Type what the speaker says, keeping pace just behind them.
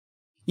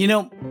You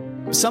know,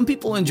 some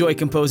people enjoy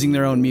composing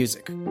their own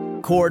music,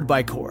 chord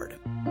by chord,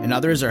 and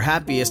others are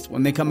happiest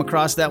when they come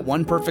across that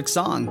one perfect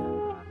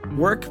song.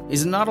 Work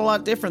is not a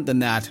lot different than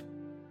that.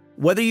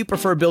 Whether you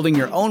prefer building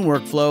your own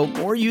workflow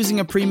or using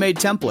a pre-made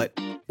template,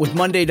 with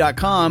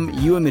Monday.com,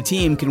 you and the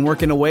team can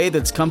work in a way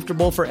that's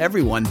comfortable for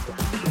everyone.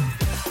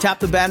 Tap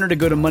the banner to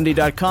go to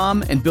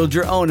Monday.com and build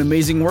your own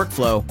amazing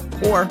workflow,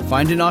 or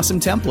find an awesome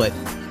template.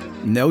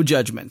 No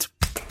judgment.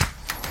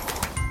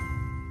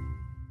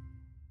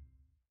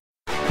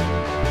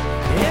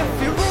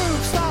 If your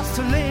roof starts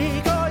to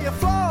leak or your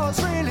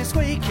floor's really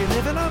squeak, you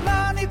live in a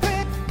money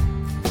pit.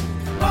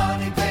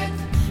 Money pit.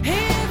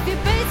 If your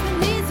basement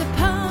needs a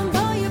pump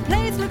or your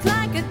place looks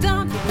like a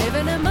dump, you live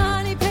in a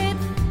money pit.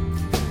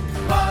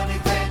 Money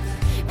pit.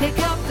 Pick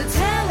up the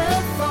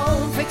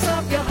telephone, fix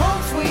up your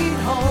home sweet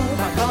home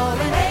by calling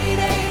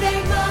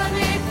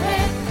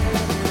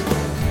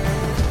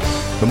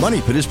 888-MONEY-PIT. The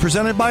Money Pit is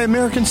presented by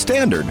American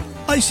Standard,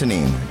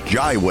 Icynene,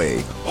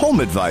 Jyway, Home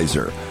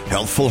Advisor,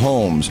 Healthful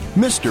Homes,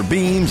 Mr.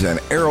 Beams, and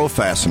Aero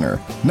Fastener.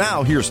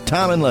 Now here's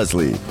Tom and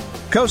Leslie.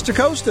 Coast to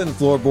coast and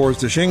floorboards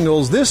to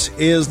shingles, this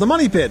is the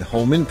Money Pit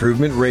Home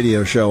Improvement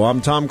Radio Show. I'm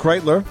Tom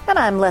Kreitler. And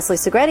I'm Leslie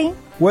Segretti.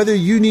 Whether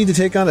you need to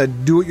take on a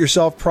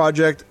do-it-yourself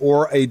project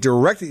or a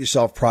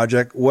direct-it-yourself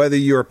project, whether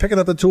you're picking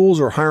up the tools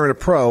or hiring a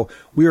pro,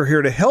 we are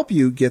here to help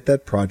you get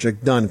that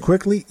project done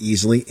quickly,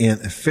 easily, and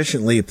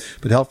efficiently.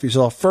 But help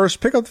yourself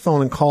first. Pick up the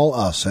phone and call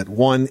us at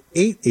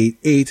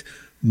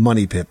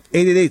 1-888-MONEY-PIT,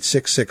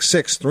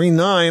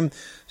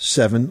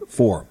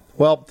 888-666-3974.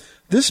 Well,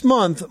 this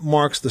month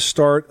marks the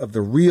start of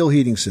the real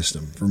heating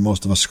system for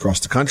most of us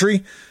across the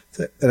country.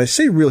 And I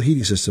say real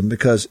heating system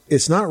because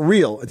it's not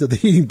real until the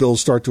heating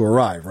bills start to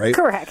arrive, right?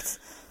 Correct.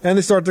 And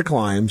they start to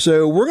climb.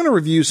 So we're going to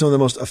review some of the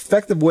most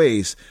effective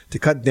ways to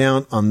cut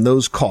down on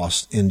those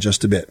costs in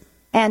just a bit.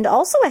 And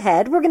also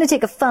ahead, we're going to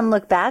take a fun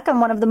look back on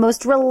one of the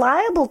most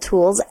reliable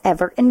tools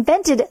ever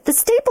invented, the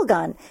staple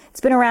gun.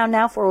 It's been around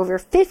now for over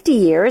 50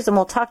 years, and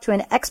we'll talk to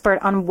an expert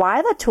on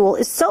why that tool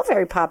is so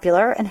very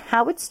popular and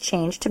how it's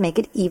changed to make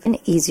it even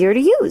easier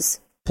to use.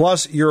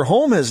 Plus, your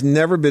home has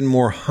never been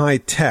more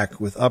high-tech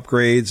with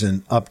upgrades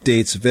and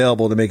updates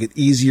available to make it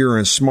easier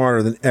and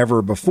smarter than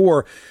ever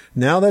before.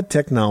 Now that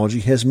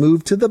technology has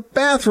moved to the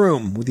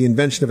bathroom with the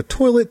invention of a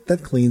toilet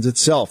that cleans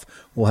itself.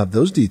 We'll have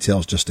those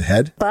details just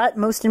ahead. But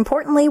most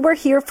importantly, we're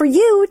here for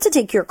you to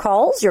take your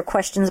calls, your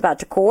questions about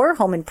decor,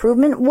 home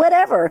improvement,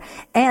 whatever.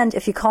 And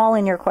if you call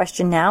in your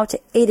question now to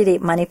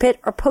 888-MONEY-PIT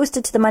or post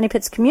it to the Money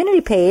Pit's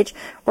community page,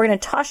 we're going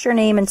to toss your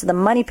name into the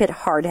Money Pit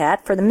hard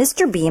hat for the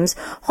Mr. Beams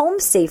Home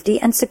Safety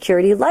and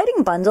Security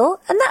Lighting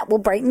Bundle, and that will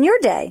brighten your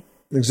day.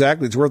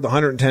 Exactly. It's worth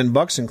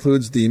 $110.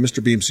 Includes the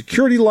Mr. Beam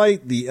security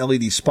light, the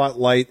LED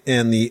spotlight,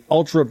 and the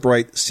ultra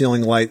bright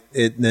ceiling light.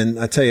 And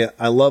I tell you,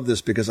 I love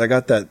this because I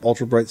got that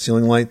ultra bright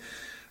ceiling light.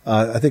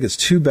 I think it's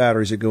 2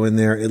 batteries that go in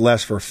there. It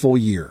lasts for a full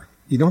year.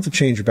 You don't have to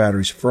change your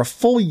batteries for a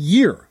full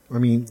year.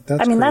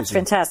 That's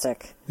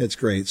fantastic. It's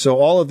great. So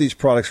all of these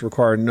products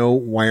require no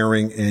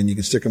wiring, and you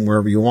can stick them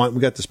wherever you want. We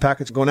got this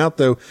package going out,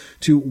 though,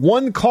 to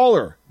one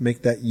caller.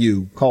 Make that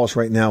you. Call us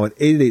right now at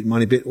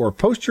 888-MONEY-PIT or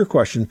post your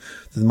question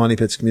to the Money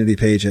Pit's community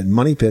page at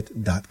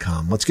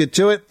moneypit.com. Let's get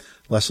to it.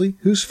 Leslie,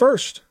 who's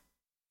first?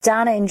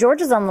 Donna in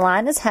Georgia's on the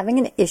line is having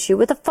an issue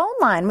with a phone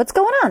line. What's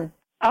going on?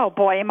 Oh,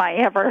 boy, am I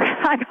ever.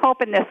 I'm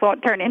hoping this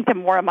won't turn into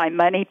more of my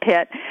money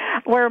pit.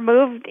 We've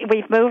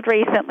moved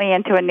recently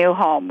into a new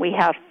home. We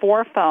have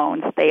 4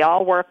 phones. They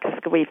all work.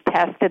 We've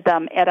tested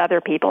them at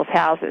other people's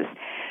houses.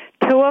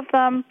 2 of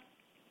them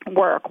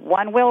work.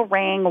 One will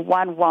ring,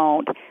 one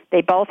won't.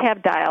 They both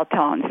have dial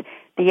tones.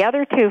 The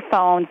other 2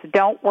 phones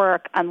don't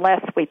work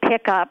unless we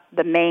pick up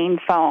the main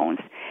phones,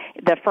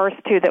 the first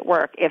 2 that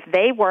work. If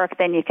they work,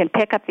 then you can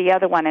pick up the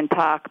other one and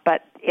talk.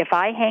 But if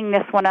I hang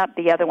this one up,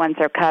 the other ones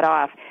are cut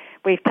off.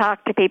 We've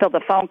talked to people. The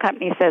phone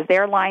company says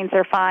their lines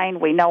are fine.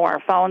 We know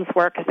our phones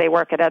work because they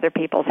work at other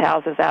people's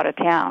houses out of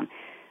town.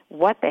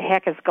 What the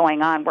heck is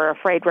going on? We're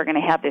afraid we're going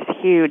to have this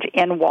huge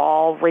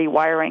in-wall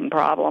rewiring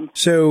problem.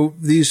 So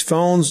these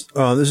phones,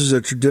 this is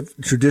a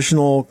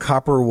traditional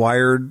copper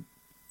wired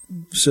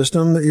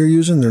system that you're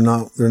using? They're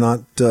not.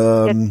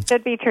 It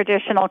should be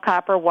traditional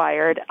copper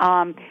wired.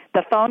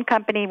 The phone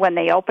company, when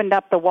they opened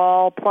up the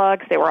wall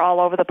plugs, they were all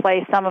over the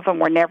place. Some of them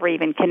were never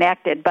even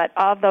connected. But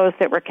of those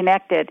that were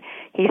connected,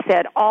 he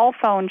said all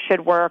phones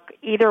should work.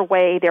 Either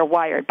way, they're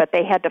wired. But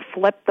they had to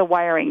flip the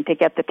wiring to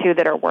get the 2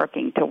 that are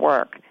working to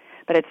work.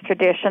 But it's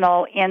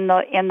traditional in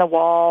the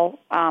wall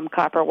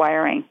copper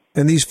wiring.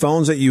 And these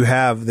phones that you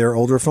have, they're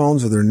older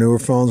phones or they're newer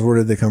phones? Where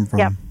did they come from?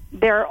 Yep.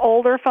 They're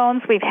older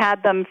phones. We've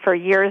had them for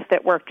years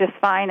that work just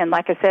fine. And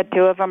like I said,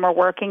 2 of them are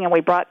working, and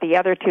we brought the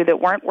other 2 that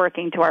weren't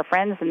working to our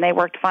friends, and they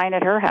worked fine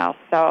at her house.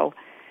 So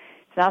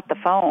it's not the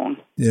phone.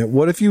 Yeah.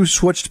 What if you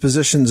switched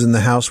positions in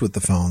the house with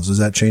the phones? Does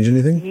that change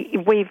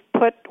anything? We've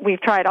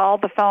tried all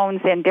the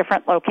phones in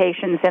different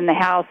locations in the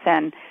house,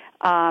 and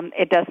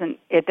it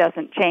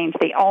doesn't change.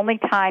 The only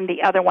time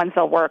the other ones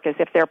will work is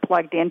if they're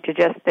plugged into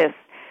just this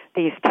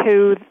these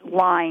two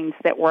lines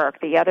that work.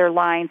 The other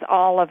lines,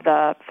 all of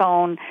the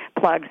phone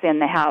plugs in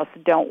the house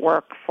don't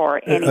work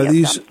for any of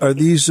them. Are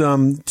these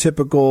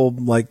typical,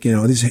 like,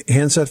 are these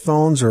handset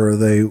phones, or are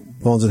they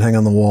phones that hang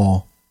on the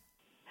wall?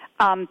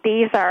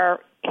 These are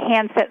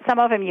handsets. Some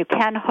of them you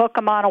can hook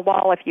them on a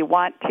wall if you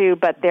want to,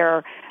 but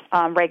they're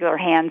regular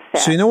handsets.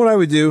 So you know what I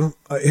would do?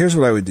 Here's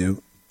what I would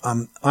do.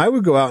 I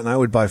would go out and I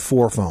would buy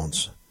 4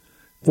 phones,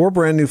 4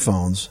 brand new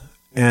phones,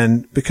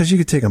 and because you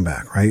could take them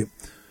back, right?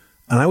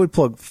 And I would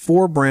plug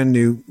 4 brand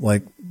new,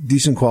 like,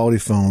 decent quality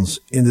phones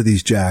into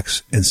these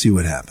jacks and see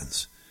what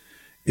happens.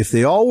 If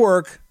they all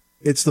work,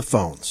 it's the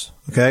phones,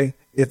 okay?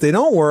 If they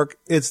don't work,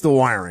 it's the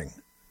wiring,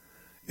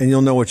 and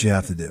you'll know what you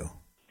have to do.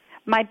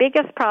 My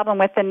biggest problem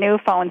with the new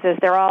phones is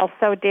they're all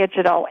so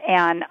digital,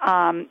 and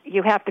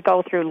you have to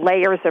go through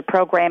layers of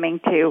programming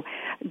to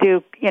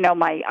do,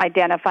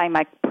 identifying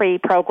my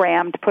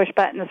pre-programmed push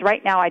buttons.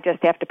 Right now, I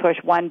just have to push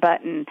one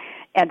button,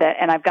 and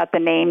I've got the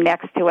name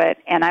next to it,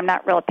 and I'm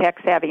not real tech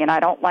savvy, and I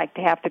don't like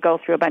to have to go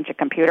through a bunch of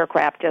computer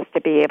crap just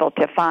to be able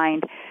to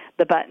find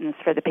the buttons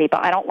for the people.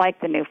 I don't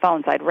like the new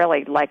phones. I'd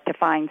really like to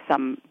find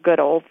some good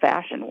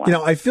old-fashioned ones.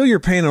 I feel your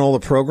pain on all the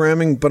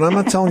programming, but I'm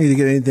not telling you to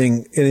get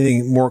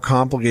anything more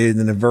complicated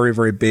than a very,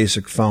 very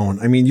basic phone.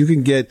 I mean, you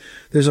can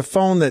there's a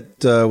phone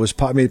that was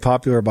made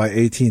popular by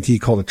AT&T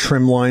called a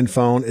Trimline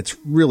phone. It's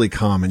really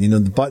common.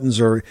 The buttons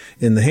are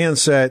in the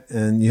handset,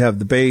 and you have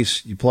the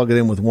base. You plug it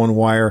in with one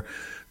wire.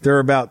 They're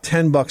about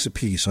 $10 a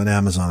piece on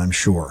Amazon, I'm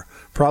sure.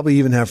 Probably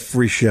even have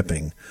free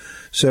shipping.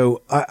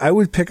 So I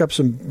would pick up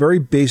some very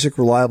basic,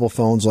 reliable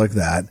phones like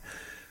that,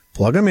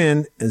 plug them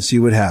in, and see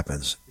what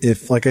happens.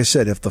 Like I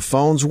said, if the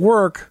phones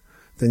work,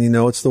 then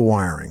it's the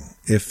wiring.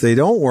 If they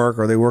don't work,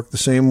 or they work the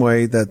same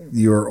way that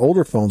your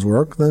older phones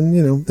work, then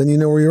you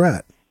know where you're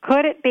at.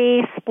 Could it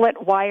be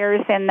split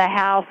wires in the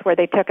house where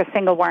they took a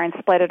single wire and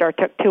split it, or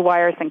took 2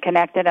 wires and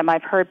connected them?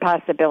 I've heard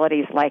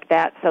possibilities like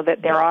that, so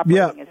that they're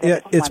operating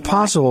as it's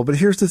possible. But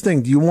here's the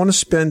thing: do you want to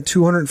spend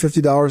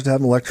 $250 to have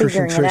an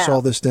electrician trace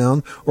all this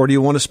down, or do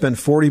you want to spend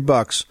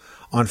 $40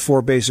 on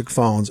 4 basic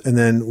phones, and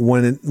then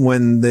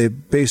when the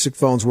basic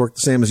phones work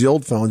the same as the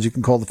old phones, you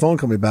can call the phone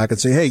company back and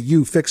say, "Hey,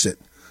 you fix it,"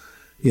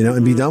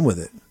 and be done with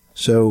it.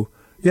 So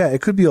yeah,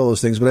 it could be all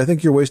those things, but I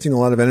think you're wasting a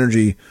lot of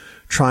energy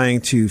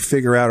trying to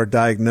figure out or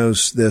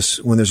diagnose this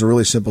when there's a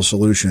really simple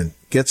solution.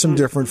 Get some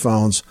different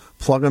phones,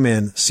 plug them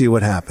in, see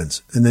what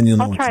happens, and then you'll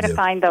know what to do. I'll try to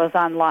find those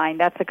online.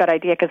 That's a good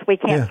idea, because we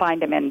can't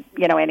find them in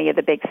any of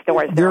the big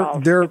stores. They're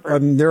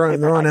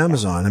on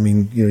Amazon. I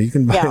mean, you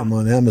can buy them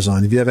on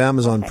Amazon. If you have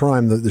Amazon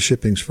Prime, the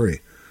shipping's free.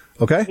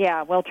 Okay?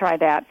 Yeah, we'll try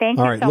that. Thank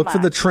you so much. All right, look for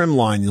the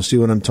Trimline. You'll see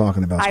what I'm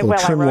talking about. It's called a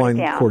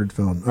Trimline corded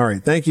phone. All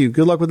right, thank you.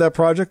 Good luck with that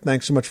project.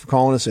 Thanks so much for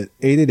calling us at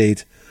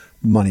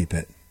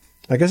 888-MONEY-PIT.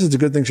 I guess it's a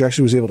good thing she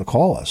actually was able to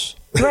call us.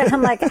 Right,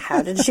 I'm like,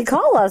 how did she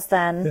call us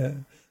then? Yeah.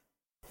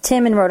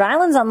 Tim in Rhode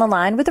Island's on the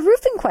line with a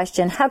roofing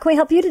question. How can we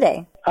help you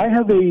today? I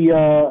have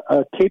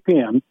a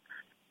KPN,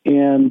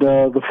 and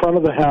the front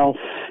of the house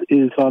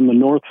is on the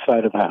north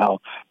side of the house.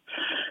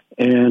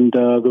 And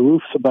the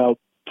roof's about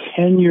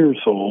 10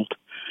 years old.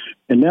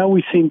 And now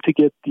we seem to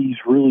get these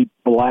really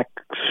black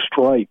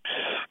stripes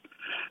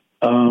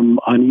on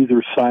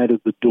either side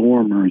of the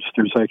dormers.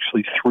 There's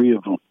actually 3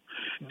 of them.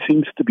 It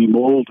seems to be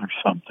mold or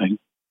something.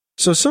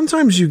 So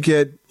sometimes you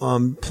get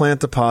plant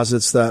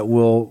deposits that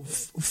will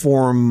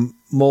form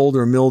mold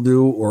or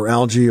mildew or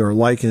algae or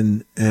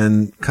lichen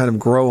and kind of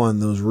grow on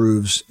those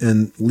roofs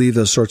and leave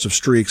those sorts of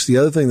streaks. The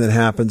other thing that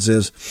happens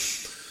is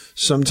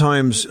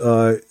sometimes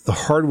the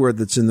hardware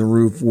that's in the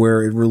roof,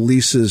 where it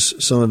releases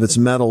some of its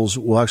metals,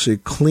 will actually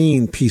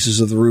clean pieces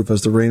of the roof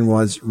as the rain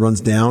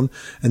runs down,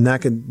 and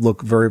that can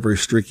look very, very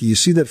streaky. You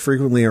see that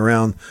frequently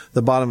around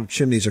the bottom of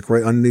chimneys, like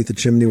right underneath the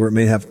chimney where it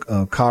may have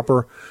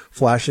copper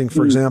flashing,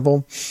 for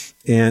example,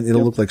 and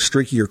it'll look like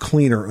streaky or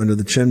cleaner under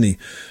the chimney.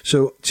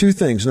 So 2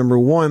 things. Number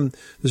 1,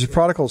 there's a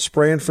product called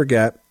Spray and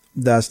Forget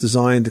that's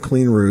designed to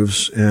clean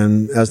roofs,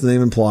 and as the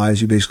name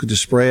implies, you basically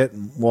just spray it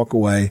and walk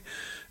away.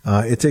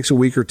 It takes a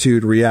week or 2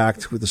 to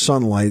react with the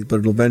sunlight, but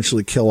it'll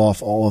eventually kill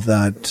off all of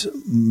that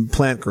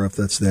plant growth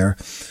that's there.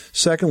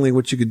 Secondly,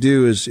 what you could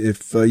do is,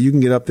 if you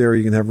can get up there,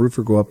 you can have a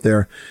roofer go up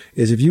there,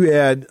 is if you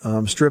add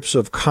strips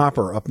of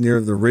copper up near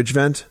the ridge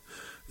vent,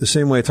 the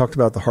same way I talked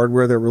about the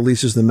hardware that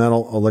releases the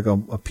metal, like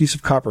a piece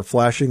of copper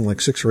flashing like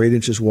 6 or 8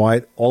 inches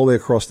wide all the way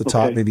across the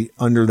top, maybe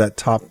under that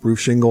top roof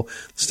shingle,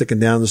 sticking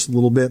down just a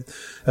little bit.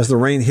 As the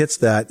rain hits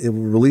that, it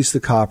will release the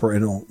copper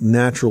and it'll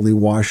naturally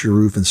wash your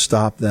roof and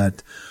stop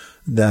that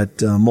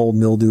mold,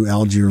 mildew,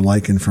 algae, or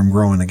lichen from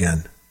growing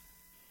again.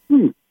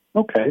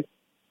 Okay.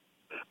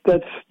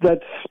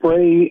 That's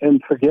Spray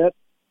and Forget?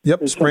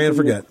 Yep, Spray and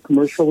Forget.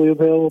 Commercially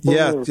available?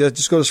 Yeah,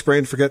 just go to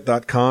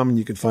sprayandforget.com and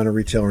you can find a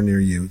retailer near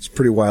you. It's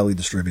pretty widely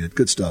distributed.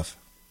 Good stuff.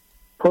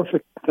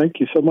 Perfect.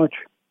 Thank you so much.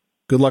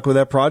 Good luck with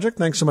that project.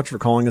 Thanks so much for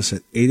calling us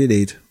at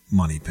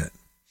 888-MONEY-PIT.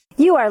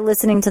 You are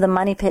listening to the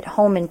Money Pit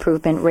Home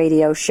Improvement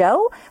Radio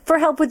Show. For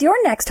help with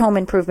your next home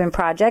improvement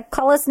project,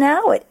 call us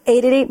now at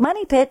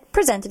 888-MONEY-PIT,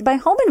 presented by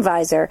Home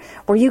Advisor,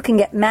 where you can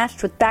get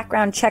matched with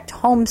background-checked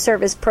home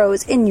service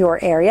pros in your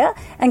area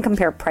and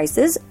compare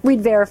prices,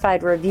 read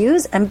verified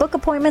reviews, and book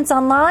appointments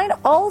online,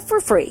 all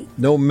for free.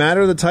 No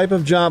matter the type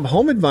of job,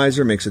 Home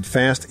Advisor makes it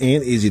fast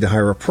and easy to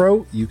hire a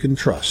pro you can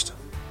trust.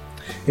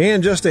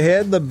 And just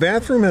ahead, the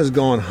bathroom has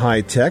gone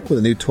high-tech with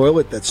a new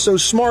toilet that's so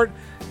smart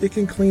it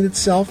can clean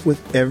itself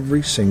with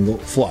every single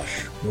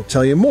flush. We'll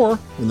tell you more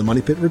when the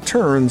Money Pit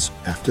returns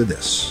after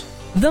this.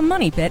 The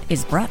Money Pit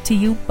is brought to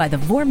you by the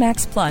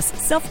VorMax Plus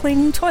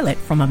self-cleaning toilet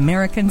from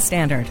American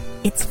Standard.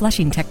 Its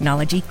flushing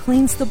technology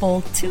cleans the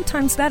bowl 2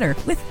 times better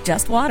with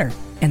just water.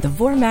 And the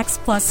VorMax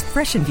Plus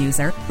Fresh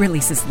Infuser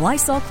releases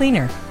Lysol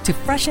Cleaner to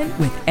freshen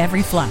with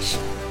every flush.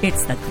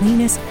 It's the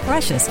cleanest,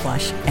 freshest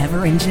flush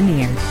ever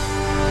engineered.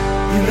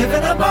 You live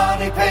in a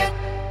Money Pit.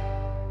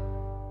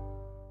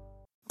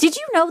 Did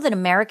you know that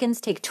Americans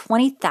take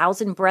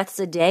 20,000 breaths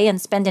a day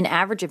and spend an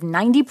average of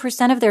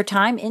 90% of their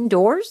time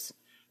indoors?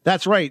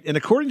 That's right. And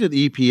according to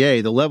the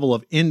EPA, the level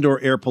of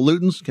indoor air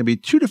pollutants can be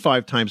 2 to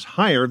 5 times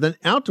higher than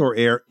outdoor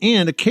air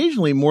and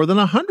occasionally more than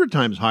 100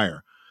 times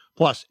higher.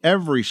 Plus,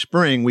 every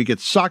spring we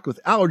get socked with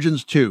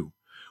allergens too.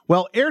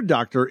 Well, Air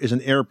Doctor is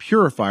an air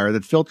purifier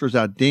that filters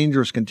out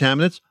dangerous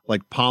contaminants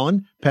like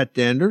pollen, pet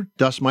dander,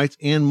 dust mites,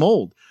 and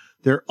mold.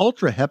 Their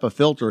Ultra HEPA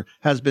filter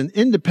has been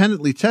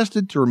independently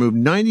tested to remove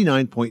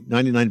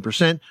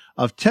 99.99%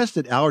 of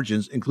tested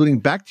allergens,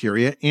 including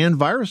bacteria and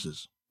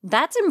viruses.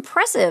 That's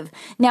impressive.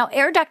 Now,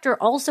 Air Doctor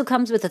also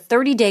comes with a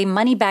 30-day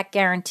money-back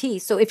guarantee,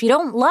 so if you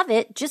don't love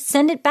it, just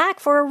send it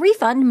back for a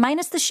refund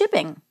minus the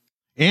shipping.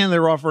 And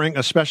they're offering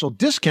a special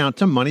discount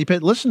to Money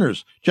Pit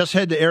listeners. Just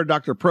head to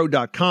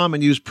airdoctorpro.com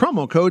and use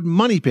promo code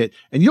MONEYPIT,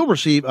 and you'll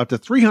receive up to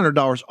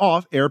 $300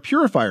 off air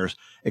purifiers.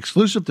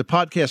 Exclusive to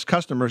podcast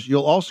customers,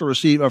 you'll also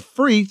receive a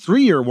free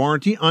 3-year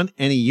warranty on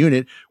any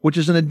unit, which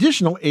is an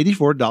additional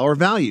 $84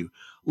 value.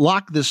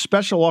 Lock this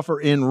special offer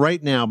in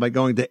right now by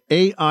going to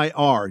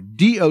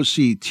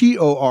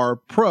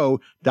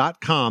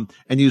airdoctorpro.com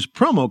and use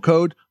promo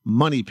code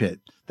MONEYPIT.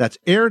 That's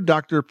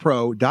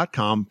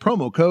airdoctorpro.com,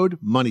 promo code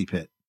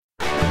MONEYPIT.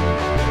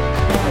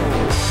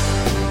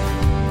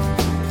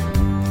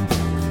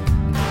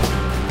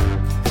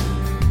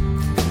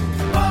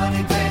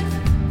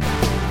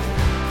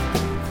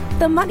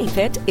 The Money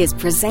Pit is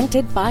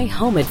presented by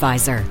Home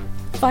Advisor.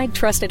 Find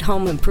trusted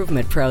home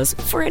improvement pros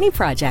for any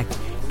project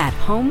at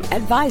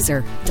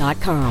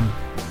homeadvisor.com.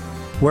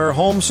 Where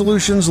home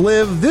solutions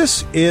live,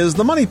 this is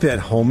the Money Pit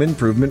Home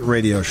Improvement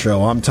Radio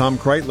Show. I'm Tom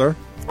Kreitler.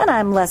 And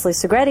I'm Leslie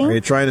Segretti. Are you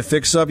trying to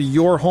fix up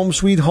your home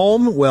sweet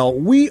home? Well,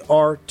 we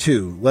are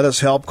too. Let us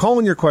help. Call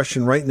in your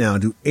question right now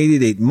to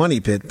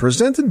 888-MONEY-PIT,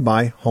 presented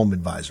by Home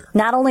Advisor.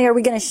 Not only are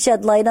we going to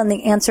shed light on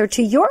the answer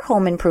to your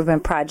home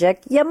improvement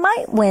project, you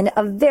might win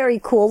a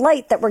very cool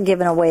light that we're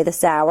giving away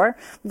this hour.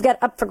 We've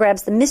got up for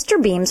grabs the Mr.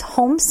 Beam's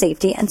Home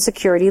Safety and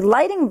Security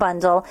Lighting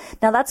Bundle.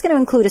 Now, that's going to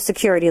include a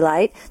security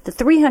light, the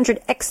 300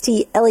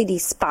 XT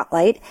LED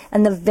spotlight,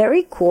 and the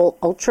very cool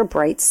ultra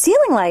bright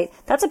ceiling light.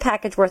 That's a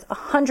package worth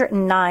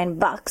 $109.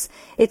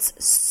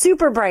 It's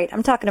super bright.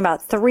 I'm talking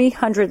about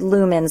 300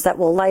 lumens that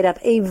will light up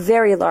a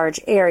very large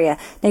area.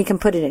 Now you can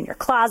put it in your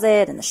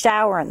closet, in the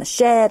shower, in the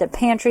shed, a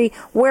pantry,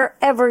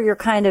 wherever you're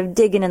kind of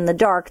digging in the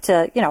dark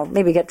to,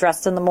 maybe get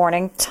dressed in the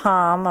morning.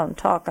 Tom, I'm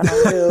talking to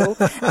you.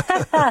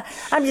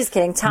 I'm just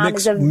kidding. Tom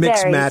is a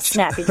very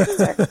snappy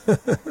dresser.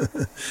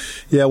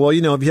 Yeah, well,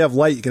 if you have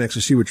light, you can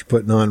actually see what you're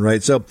putting on,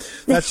 right? So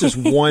that's just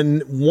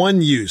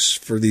one use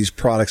for these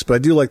products. But I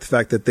do like the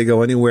fact that they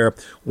go anywhere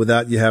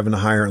without you having to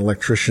hire an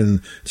electrician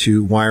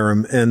to wire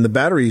them. And the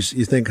batteries,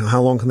 you think,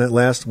 how long can that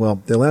last?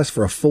 Well, they last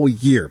for a full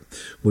year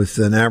with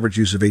an average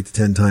use of 8 to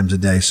 10 times a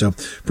day. So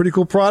pretty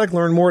cool product.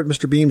 Learn more at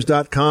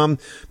MrBeams.com.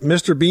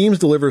 Mr. Beams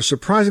delivers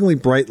surprisingly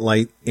bright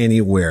light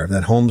anywhere.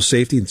 That home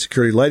safety and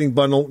security lighting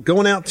bundle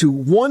going out to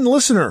one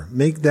listener.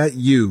 Make that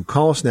you.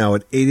 Call us now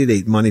at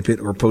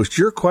 888-MONEYPIT or post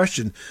your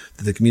question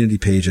to the community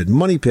page at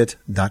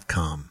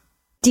moneypit.com.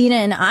 Dina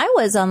and I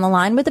was on the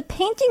line with a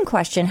painting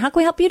question. How can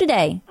we help you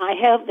today? I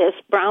have this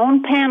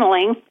brown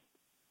paneling,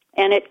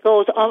 and it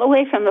goes all the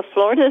way from the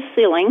floor to the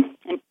ceiling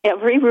in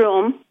every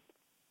room.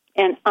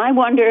 And I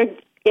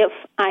wondered if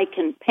I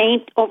can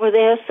paint over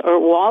this or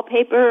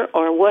wallpaper,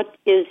 or what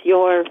is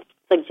your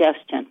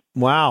suggestion?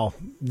 Wow.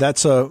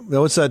 What's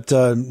that,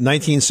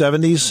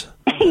 1970s?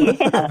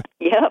 Yeah,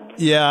 yep.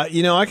 Yeah,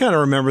 I kind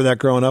of remember that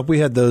growing up. We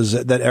had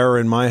that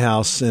era in my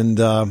house, and,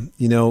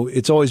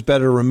 it's always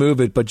better to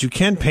remove it, but you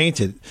can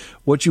paint it.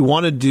 What you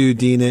want to do,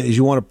 Dina, is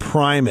you want to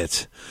prime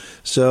it.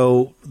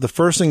 So the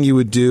first thing you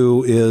would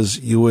do is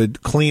you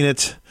would clean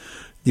it,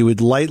 you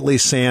would lightly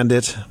sand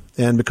it,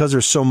 and because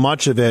there's so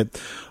much of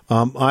it,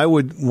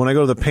 when I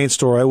go to the paint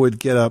store, I would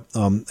get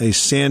a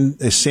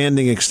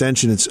sanding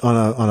extension. It's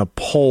on a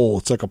pole.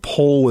 It's like a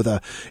pole with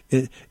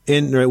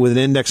with an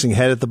indexing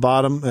head at the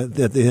bottom,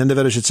 at the end of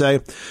it, I should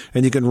say.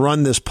 And you can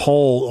run this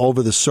pole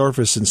over the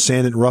surface and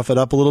sand it, rough it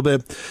up a little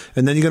bit.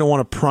 And then you're going to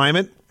want to prime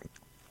it.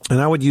 And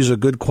I would use a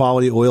good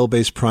quality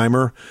oil-based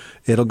primer.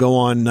 It'll go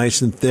on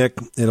nice and thick.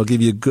 It'll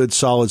give you a good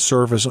solid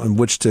surface on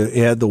which to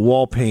add the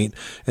wall paint.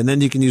 And then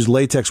you can use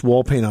latex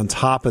wall paint on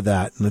top of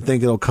that. And I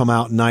think it'll come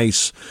out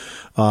nice.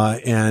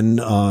 And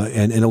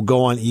it'll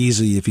go on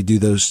easy if you do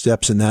those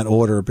steps in that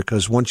order,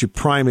 because once you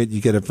prime it,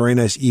 you get a very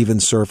nice even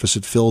surface.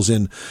 It fills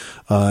in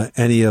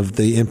any of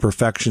the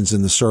imperfections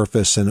in the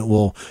surface, and it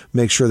will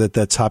make sure that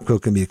that top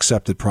coat can be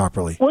accepted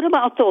properly. What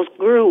about those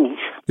grooves?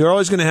 You're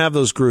always going to have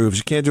those grooves.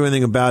 You can't do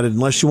anything about it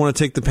unless you want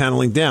to take the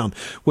paneling down,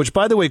 which,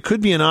 by the way,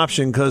 could be an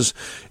option, because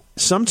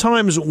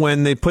sometimes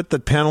when they put the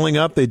paneling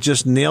up, they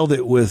just nailed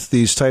it with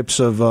these types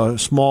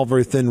of small,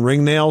 very thin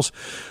ring nails.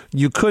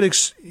 You could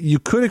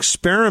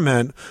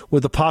experiment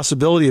with the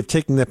possibility of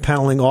taking that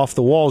paneling off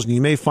the walls, and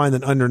you may find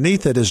that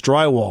underneath it is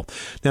drywall.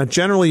 Now,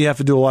 generally, you have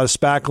to do a lot of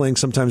spackling,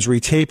 sometimes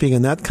retaping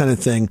and that kind of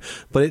thing,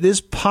 but it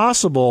is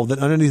possible that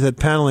underneath that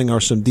paneling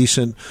are some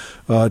decent,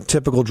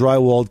 typical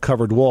drywalled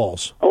covered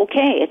walls.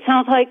 Okay, it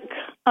sounds like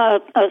a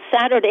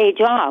Saturday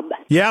job.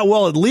 Yeah,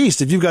 well, at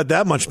least if you've got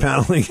that much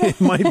paneling,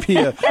 it might be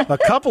a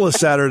couple of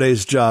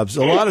Saturdays jobs,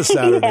 a lot of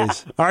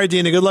Saturdays. Yeah. All right,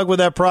 Dina, good luck with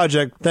that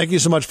project. Thank you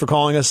so much for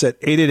calling us at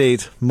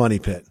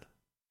 888-MONEY-PIT.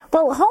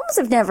 Well, homes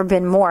have never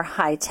been more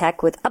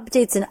high-tech, with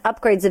updates and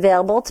upgrades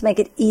available to make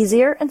it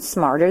easier and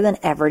smarter than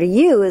ever to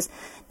use.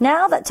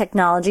 Now that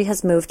technology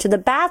has moved to the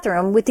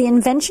bathroom with the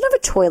invention of a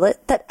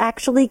toilet that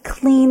actually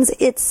cleans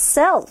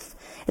itself.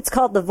 It's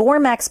called the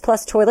VorMax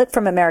Plus toilet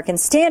from American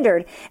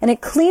Standard, and it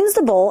cleans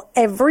the bowl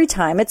every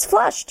time it's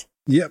flushed.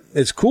 Yep,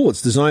 it's cool.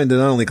 It's designed to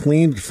not only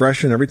clean, but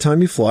freshen every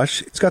time you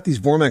flush. It's got these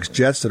VorMax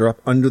jets that are up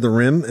under the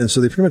rim, and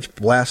so they pretty much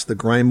blast the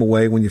grime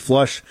away when you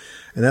flush.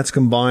 And that's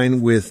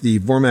combined with the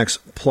VorMax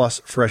Plus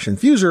Fresh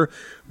Infuser,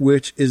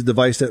 which is a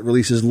device that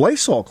releases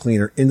Lysol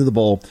cleaner into the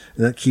bowl,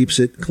 and that keeps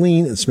it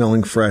clean and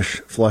smelling fresh,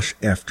 flush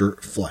after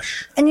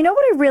flush. And you know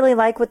what I really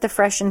like with the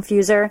Fresh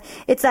Infuser?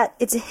 It's that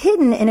it's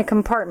hidden in a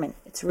compartment.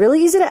 It's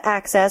really easy to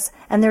access,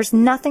 and there's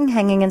nothing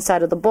hanging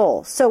inside of the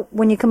bowl. So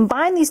when you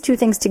combine these two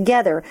things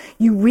together,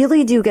 you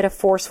really do get a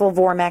forceful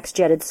VorMax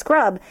jetted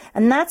scrub,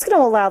 and that's going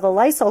to allow the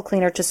Lysol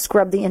cleaner to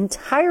scrub the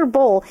entire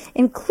bowl,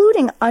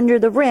 including under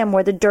the rim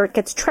where the dirt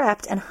gets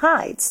trapped and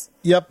hides.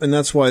 Yep, and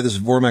that's why this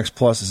VorMax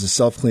Plus is a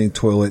self-cleaning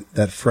toilet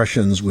that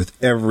freshens with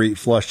every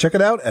flush. Check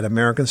it out at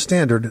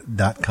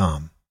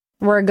AmericanStandard.com.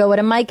 We're going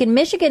to Mike in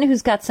Michigan,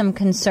 who's got some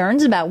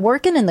concerns about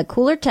working in the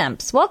cooler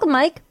temps. Welcome,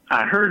 Mike.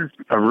 I heard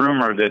a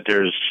rumor that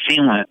there's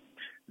sealant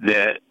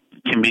that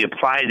can be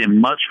applied in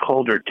much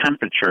colder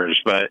temperatures,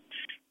 but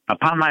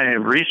upon my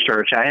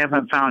research, I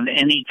haven't found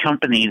any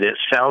company that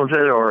sells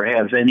it or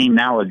has any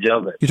knowledge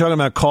of it. You're talking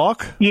about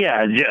caulk?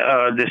 Yeah,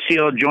 the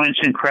seal joints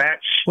and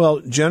cracks. Well,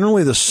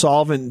 generally the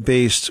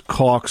solvent-based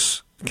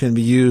caulks can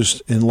be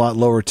used in a lot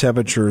lower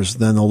temperatures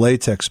than the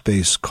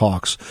latex-based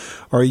caulks.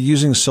 Are you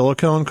using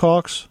silicone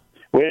caulks?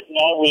 We're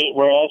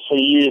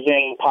actually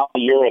using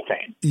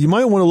polyurethane. You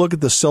might want to look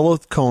at the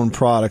silicone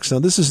products. Now,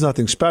 this is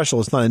nothing special.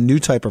 It's not a new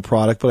type of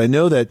product, but I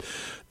know that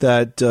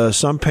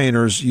some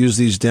painters use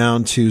these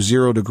down to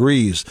 0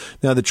 degrees.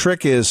 Now, the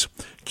trick is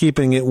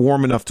keeping it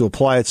warm enough to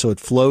apply it so it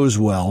flows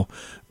well.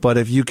 But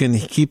if you can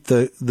keep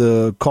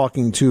the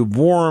caulking tube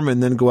warm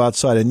and then go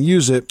outside and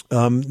use it,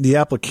 the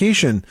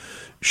application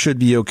should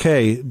be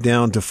okay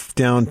down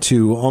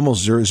to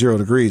almost 0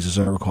 degrees, as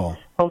I recall.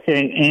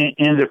 Okay,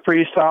 in the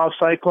freeze-thaw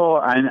cycle,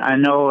 I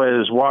know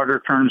as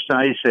water turns to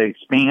ice, it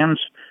expands.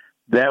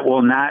 That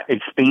will not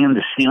expand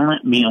the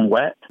sealant being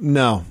wet?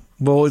 No.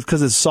 Well, it's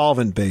because it's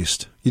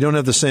solvent-based. You don't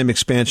have the same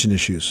expansion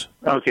issues.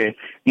 Okay.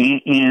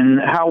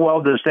 And how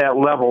well does that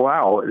level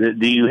out?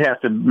 Do you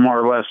have to more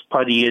or less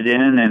putty it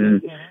in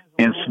and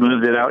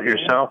smooth it out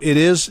yourself? It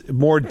is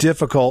more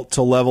difficult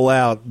to level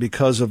out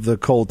because of the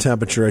cold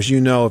temperature. As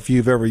you know, if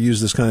you've ever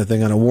used this kind of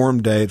thing on a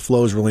warm day, it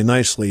flows really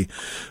nicely.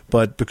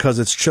 But because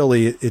it's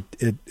chilly,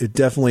 it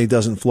definitely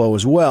doesn't flow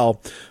as well.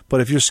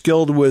 But if you're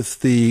skilled with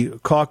the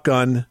caulk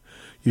gun,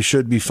 you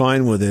should be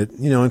fine with it.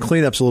 And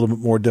cleanup's a little bit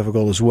more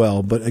difficult as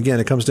well. But again,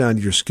 it comes down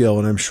to your skill,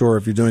 and I'm sure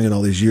if you're doing it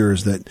all these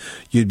years that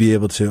you'd be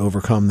able to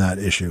overcome that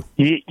issue.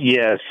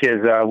 Yes.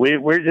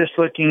 We're just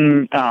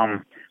looking.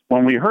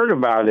 When we heard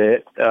about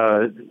it,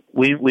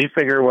 we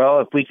figure,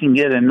 well, if we can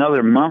get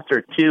another month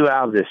or two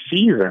out of the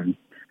season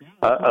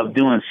of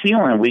doing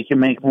sealant, we can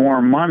make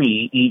more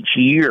money each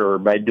year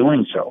by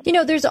doing so.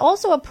 There's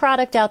also a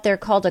product out there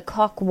called a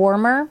caulk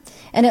warmer,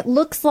 and it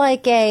looks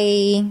like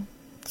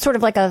sort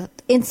of like a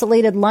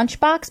insulated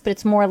lunchbox, but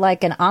it's more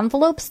like an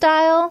envelope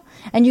style,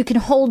 and you can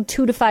hold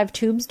 2 to 5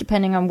 tubes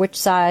depending on which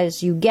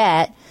size you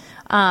get,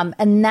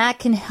 and that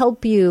can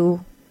help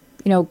you,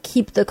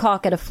 keep the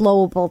caulk at a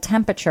flowable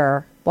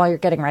temperature while you're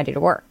getting ready to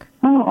work.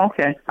 Oh,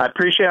 okay. I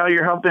appreciate all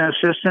your help and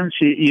assistance.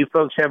 You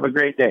folks have a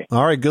great day.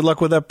 All right. Good luck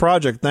with that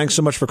project. Thanks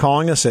so much for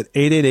calling us at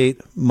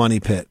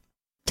 888-MONEY-PIT.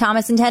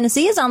 Thomas in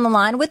Tennessee is on the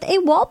line with a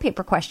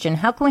wallpaper question.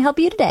 How can we help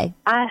you today?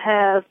 I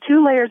have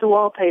 2 layers of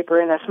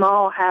wallpaper in a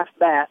small half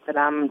bath that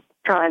I'm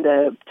trying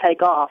to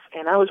take off,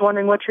 and I was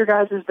wondering what your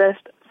guys'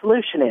 best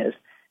solution is.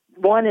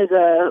 One is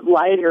a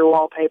lighter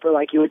wallpaper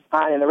like you would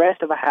find in the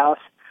rest of a house.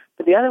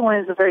 but the other one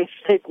is a very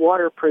thick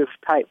waterproof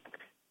type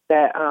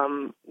that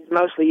is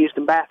mostly used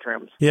in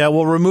bathrooms. Yeah,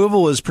 well,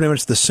 removal is pretty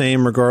much the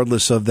same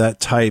regardless of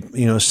that type.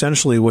 You know,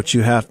 essentially what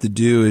you have to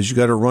do is you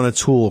got to run a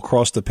tool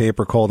across the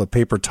paper called a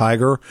paper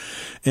tiger,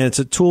 and it's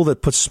a tool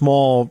that puts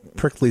small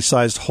prickly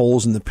sized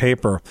holes in the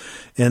paper.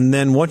 And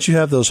then once you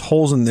have those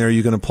holes in there,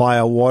 you can apply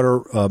a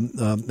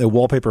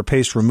wallpaper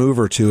paste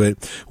remover to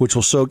it, which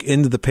will soak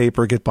into the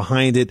paper, get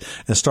behind it,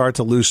 and start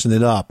to loosen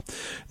it up.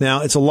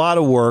 Now, it's a lot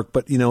of work,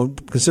 but, you know,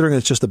 considering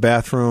it's just a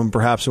bathroom,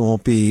 perhaps it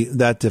won't be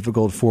that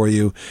difficult for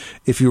you.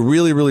 If you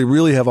really, really,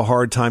 really have a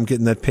hard time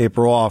getting that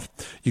paper off,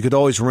 you could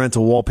always rent a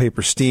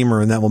wallpaper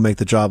steamer, and that will make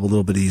the job a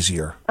little bit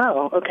easier.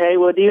 Oh, okay.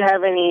 Well, do you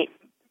have any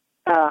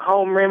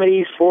home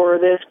remedies for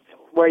this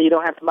where you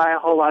don't have to buy a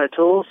whole lot of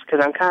tools?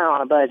 Because I'm kind of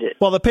on a budget.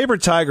 Well, the Paper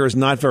Tiger is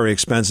not very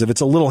expensive. It's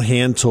a little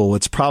hand tool.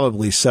 It's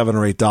probably $7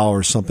 or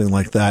 $8, something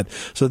like that.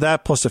 So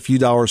that plus a few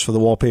dollars for the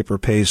wallpaper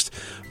paste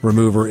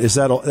remover,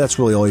 that's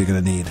really all you're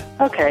going to need.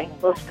 Okay.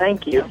 Well,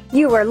 thank you.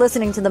 You are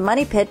listening to The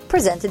Money Pit,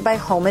 presented by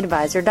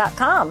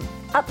HomeAdvisor.com.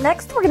 Up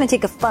next, we're going to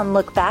take a fun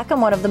look back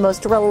on one of the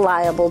most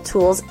reliable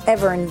tools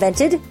ever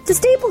invented, the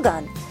staple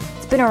gun.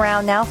 It's been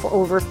around now for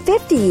over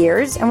 50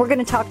 years, and we're going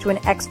to talk to an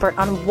expert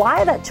on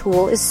why that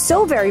tool is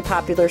so very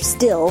popular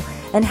still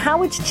and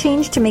how it's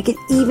changed to make it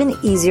even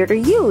easier to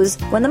use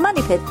when The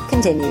Money Pit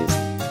continues.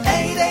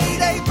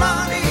 888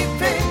 Money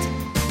Pit.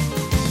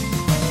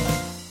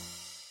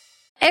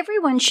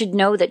 Everyone should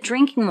know that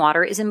drinking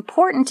water is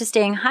important to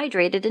staying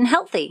hydrated and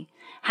healthy.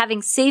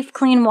 Having safe,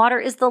 clean water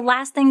is the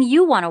last thing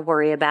you want to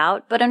worry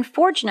about, but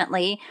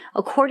unfortunately,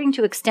 according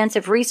to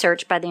extensive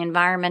research by the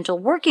Environmental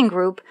Working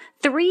Group,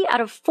 3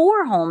 out of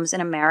 4 homes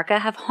in America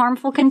have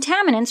harmful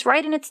contaminants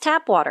right in its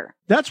tap water.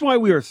 That's why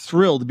we are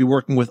thrilled to be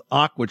working with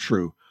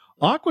AquaTrue.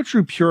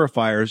 AquaTrue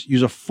purifiers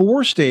use a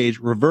 4-stage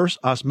reverse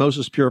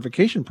osmosis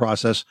purification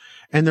process,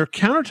 and their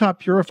countertop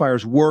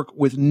purifiers work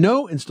with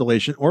no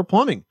installation or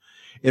plumbing.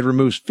 It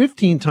removes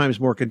 15 times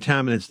more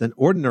contaminants than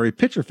ordinary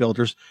pitcher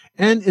filters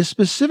and is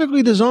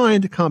specifically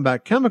designed to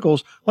combat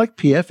chemicals like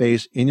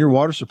PFAS in your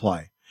water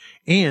supply.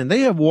 And they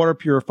have water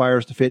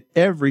purifiers to fit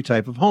every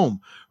type of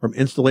home, from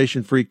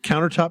installation-free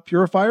countertop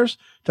purifiers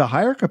to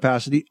higher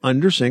capacity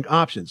under-sink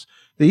options.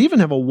 They even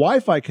have a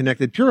Wi-Fi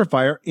connected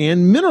purifier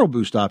and mineral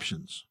boost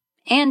options.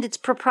 And its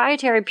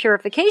proprietary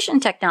purification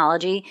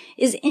technology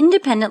is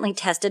independently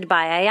tested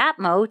by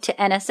IAPMO to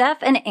NSF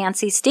and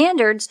ANSI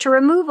standards to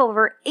remove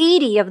over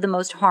 80 of the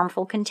most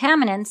harmful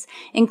contaminants,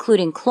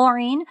 including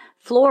chlorine,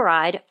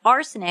 fluoride,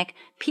 arsenic,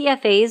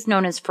 PFAS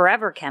known as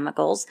forever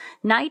chemicals,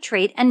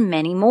 nitrate, and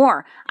many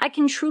more. I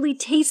can truly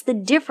taste the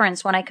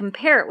difference when I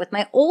compare it with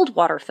my old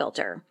water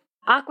filter.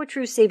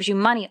 AquaTrue saves you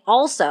money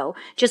also.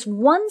 Just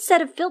one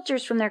set of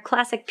filters from their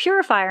classic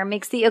purifier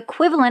makes the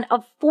equivalent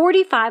of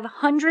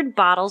 4,500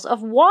 bottles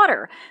of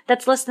water.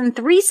 That's less than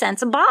 3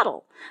 cents a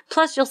bottle.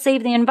 Plus, you'll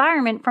save the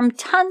environment from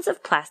tons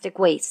of plastic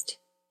waste.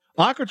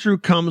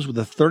 AquaTrue comes with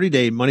a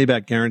 30-day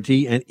money-back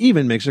guarantee and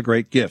even makes a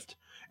great gift.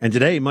 And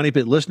today, Money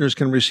Pit listeners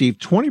can receive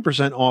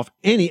 20% off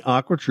any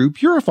AquaTrue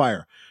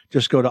purifier.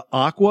 Just go to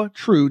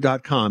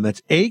AquaTrue.com.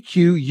 That's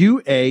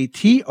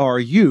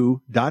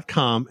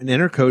AQUATRU.com and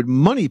enter code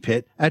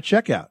MONEYPIT at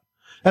checkout.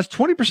 That's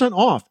 20%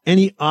 off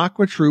any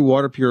AquaTrue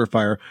water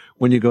purifier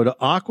when you go to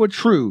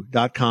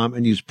AquaTrue.com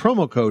and use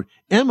promo code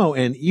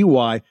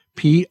MONEYPIT.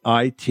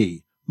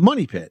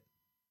 Money Pit.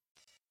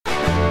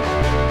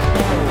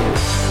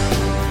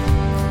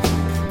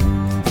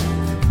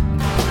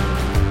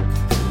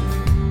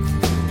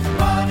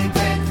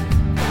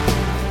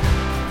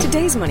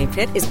 Today's Money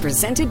Pit is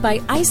presented by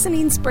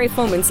Icynene Spray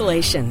Foam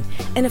Insulation,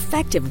 an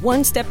effective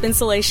one-step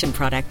insulation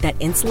product that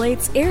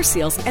insulates, air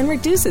seals, and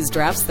reduces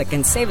drafts that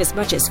can save as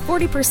much as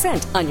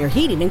 40% on your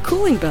heating and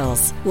cooling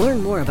bills.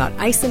 Learn more about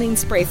Icynene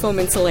Spray Foam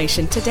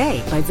Insulation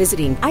today by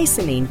visiting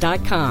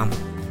icynene.com.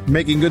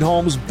 Making good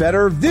homes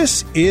better.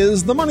 This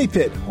is the Money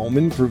Pit Home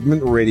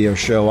Improvement Radio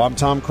Show. I'm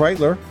Tom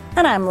Kreitler.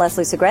 And I'm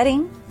Leslie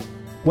Segretti.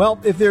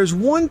 Well, if there's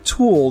one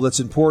tool that's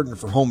important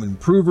for home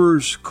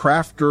improvers,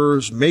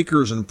 crafters,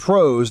 makers, and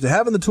pros to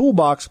have in the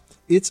toolbox,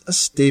 it's a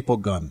staple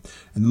gun.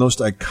 And the most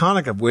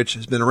iconic of which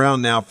has been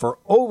around now for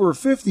over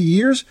 50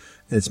 years,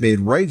 and it's made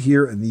right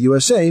here in the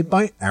USA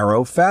by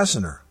Arrow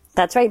Fastener.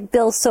 That's right.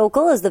 Bill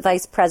Sokol is the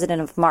Vice President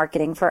of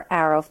Marketing for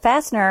Arrow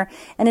Fastener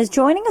and is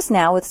joining us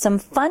now with some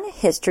fun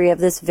history of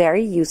this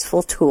very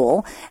useful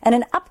tool and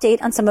an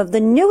update on some of the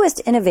newest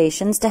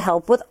innovations to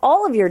help with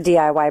all of your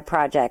DIY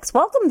projects.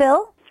 Welcome,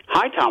 Bill.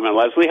 Hi, Tom and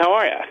Leslie. How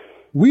are you?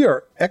 We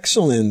are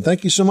excellent.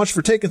 Thank you so much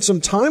for taking some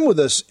time with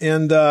us.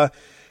 And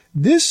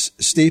this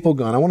staple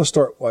gun, I want to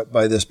start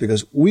by this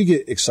because we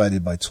get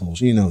excited by tools.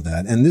 You know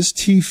that. And this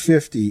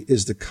T50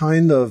 is the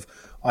kind of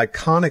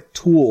iconic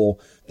tool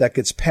that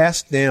gets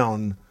passed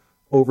down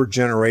over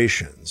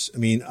generations. I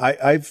mean,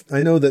 I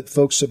know that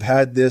folks have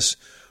had this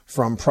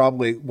from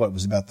probably,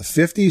 about the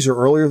 50s or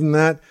earlier than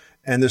that,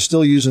 and they're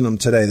still using them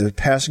today. They're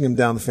passing them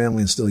down the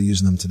family and still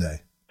using them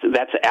today.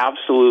 That's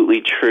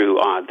absolutely true.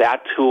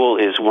 That tool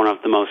is one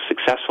of the most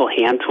successful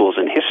hand tools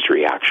in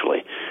history,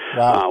 actually.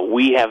 Wow.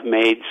 We have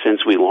made,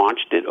 since we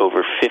launched it,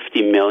 over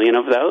 50 million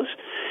of those.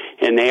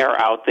 And they are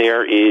out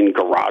there in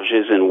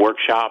garages and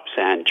workshops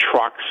and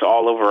trucks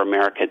all over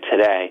America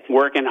today,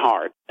 working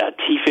hard.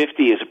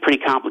 T50 is a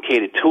pretty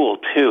complicated tool,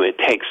 too. It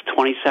takes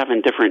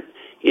 27 different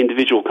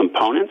individual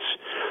components,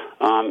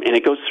 and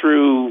it goes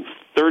through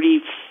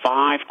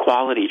 35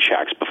 quality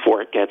checks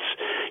before it gets,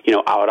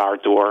 out our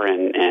door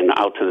and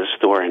out to the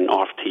store and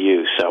off to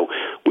you. So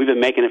we've been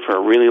making it for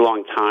a really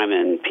long time,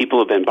 and people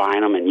have been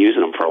buying them and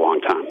using them for a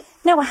long time.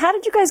 Now, how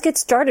did you guys get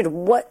started?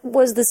 What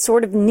was the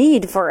sort of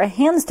need for a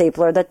hand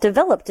stapler that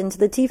developed into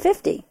the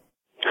T50?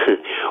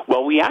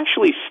 Well, we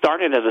actually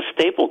started as a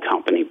staple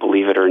company,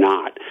 believe it or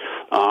not.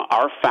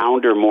 Our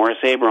founder, Morris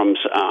Abrams,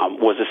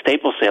 was a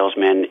staple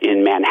salesman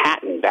in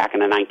Manhattan back in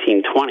the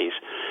 1920s.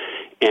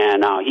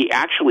 And he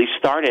actually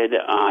started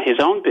his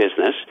own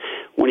business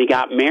when he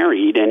got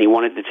married, and he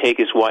wanted to take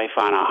his wife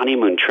on a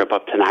honeymoon trip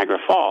up to Niagara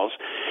Falls.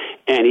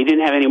 And he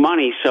didn't have any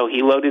money, so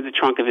he loaded the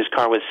trunk of his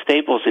car with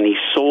staples, and he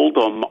sold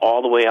them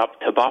all the way up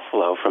to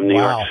Buffalo from New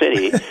York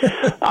City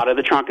out of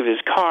the trunk of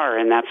his car,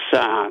 and that's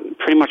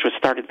pretty much what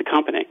started the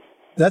company.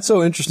 That's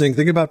so interesting.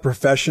 Think about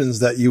professions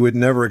that you would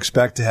never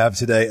expect to have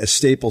today. A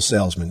staple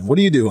salesman. What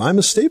do you do? I'm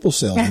a staple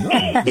salesman.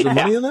 Oh, is there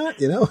money in that?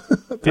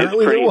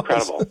 Apparently it's pretty there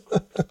was. incredible.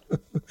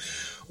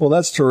 Well,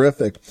 that's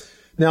terrific.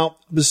 Now,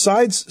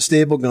 besides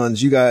staple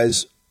guns, you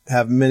guys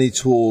have many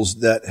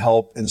tools that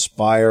help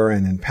inspire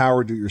and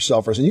empower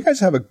do-it-yourselfers. And you guys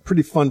have a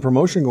pretty fun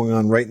promotion going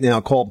on right now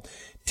called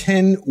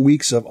 10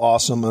 Weeks of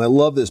Awesome. And I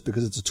love this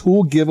because it's a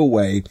tool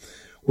giveaway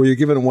where you're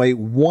giving away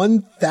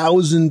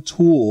 1,000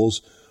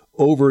 tools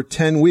over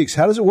 10 weeks.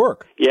 How does it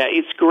work? Yeah,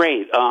 it's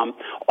great.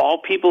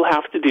 All people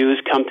have to do is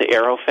come to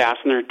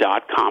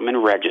aerofastener.com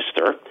and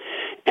register.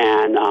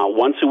 And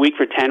once a week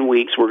for 10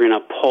 weeks, we're going to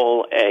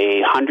pull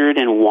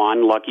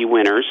 101 lucky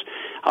winners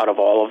out of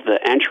all of the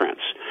entrants.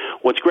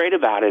 What's great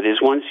about it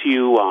is once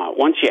you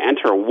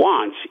enter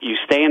once, you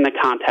stay in the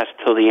contest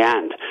till the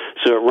end.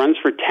 So it runs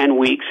for 10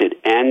 weeks. It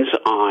ends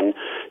on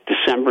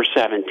December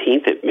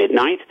 17th at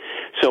midnight.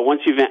 So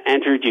once you've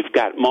entered, you've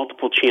got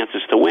multiple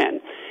chances to win.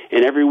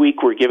 And every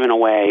week we're giving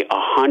away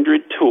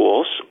 100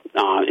 tools,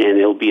 and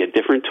it'll be a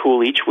different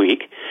tool each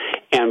week.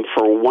 And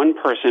for one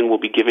person, we'll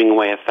be giving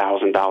away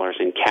 $1,000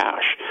 in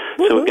cash.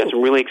 Woo-hoo. So we've got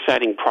some really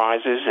exciting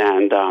prizes,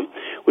 and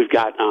we've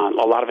got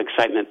a lot of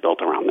excitement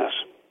built around this.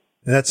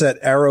 And that's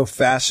at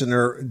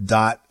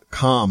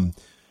aerofastener.com.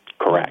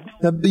 Correct.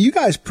 Now, you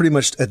guys pretty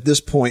much at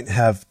this point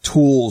have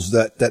tools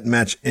that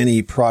match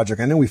any project.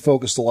 I know we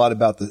focused a lot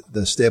about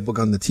the staple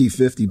gun, the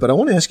T50, but I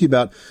want to ask you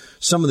about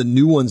some of the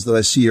new ones that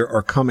I see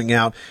are coming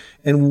out.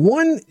 And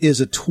one is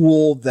a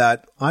tool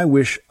that I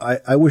wish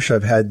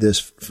I've had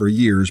this for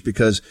years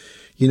because,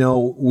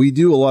 we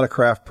do a lot of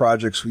craft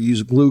projects. We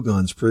use glue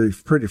guns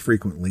pretty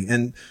frequently.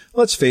 And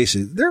let's face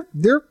it,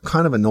 they're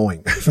kind of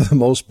annoying for the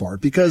most part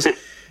because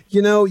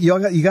you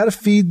got to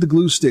feed the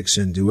glue sticks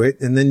into it,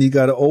 and then you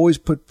got to always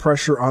put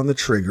pressure on the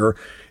trigger.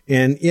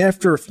 And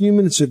after a few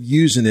minutes of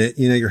using it,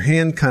 your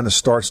hand kind of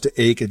starts to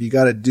ache. If you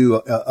got to do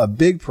a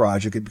big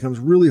project, it becomes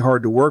really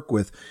hard to work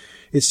with.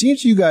 It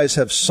seems you guys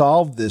have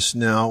solved this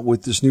now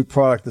with this new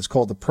product that's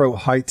called the Pro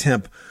High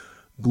Temp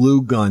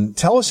Glue Gun.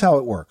 Tell us how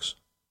it works.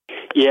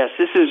 Yes,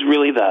 this is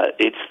really the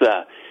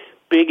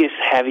biggest,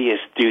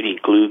 heaviest duty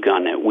glue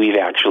gun that we've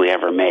actually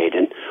ever made.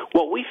 And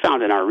what we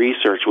found in our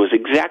research was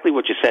exactly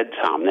what you said,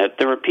 Tom, that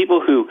there are people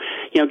who,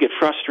 get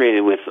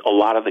frustrated with a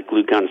lot of the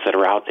glue guns that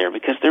are out there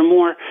because they're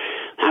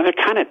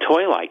kind of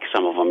toy-like,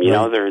 some of them.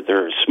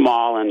 They're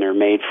small and they're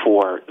made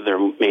more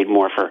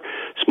for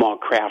small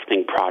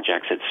crafting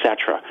projects,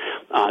 etc.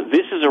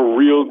 This is a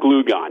real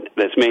glue gun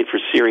that's made for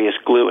serious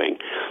gluing.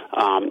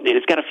 And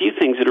it's got a few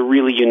things that are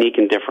really unique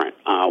and different.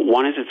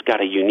 One is it's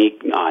got a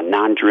unique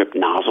non-drip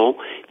nozzle.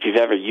 If you've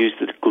ever used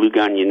the glue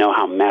gun, you know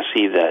how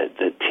messy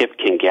the tip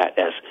can get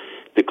as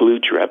the glue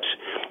drips.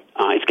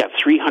 It's got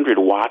 300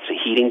 watts of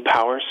heating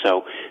power,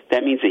 so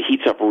that means it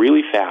heats up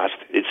really fast.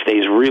 It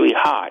stays really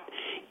hot,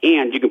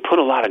 and you can put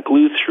a lot of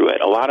glue through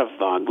it. A lot of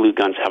glue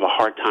guns have a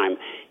hard time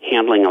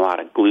handling a lot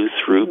of glue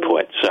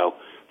throughput, so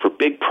for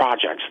big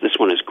projects, this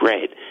one is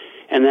great.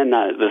 And then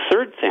the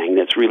third thing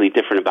that's really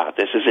different about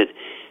this is it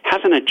has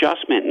an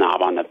adjustment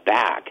knob on the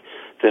back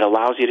that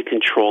allows you to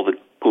control the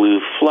glue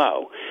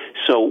flow.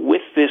 So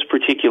with this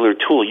particular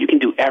tool, you can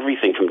do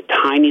everything from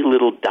tiny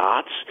little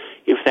dots,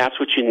 if that's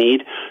what you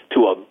need,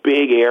 to a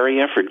big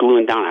area for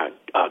gluing down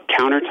a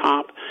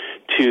countertop,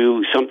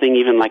 to something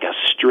even like a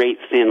straight,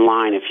 thin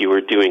line if you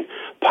were doing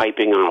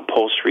piping on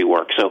upholstery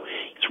work. So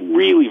it's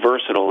really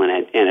versatile,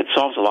 and it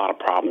solves a lot of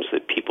problems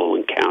that people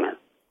encounter.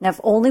 Now, if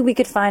only we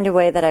could find a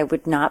way that I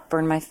would not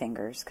burn my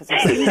fingers, because I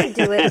seem to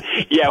do it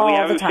all we the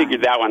haven't time.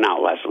 figured that one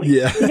out, Leslie.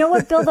 Yeah. You know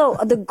what, Bill, though?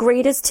 The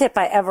greatest tip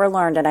I ever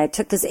learned, and I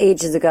took this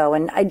ages ago,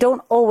 and I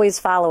don't always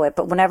follow it,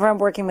 but whenever I'm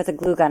working with a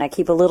glue gun, I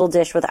keep a little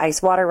dish with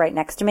ice water right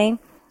next to me,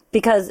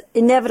 because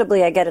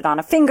inevitably I get it on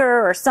a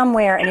finger or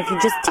somewhere, and if you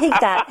just take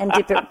that and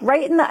dip it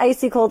right in the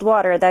icy cold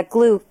water, that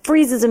glue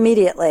freezes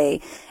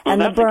immediately, and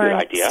the burn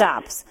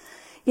stops.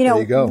 There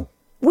you go.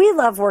 We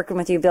love working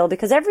with you, Bill,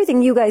 because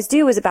everything you guys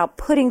do is about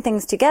putting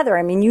things together.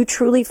 I mean, you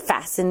truly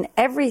fasten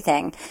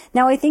everything.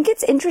 Now, I think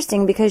it's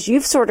interesting because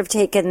you've sort of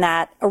taken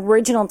that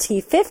original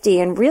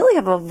T50 and really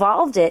have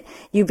evolved it.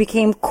 You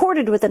became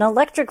corded with an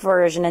electric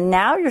version, and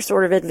now you're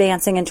sort of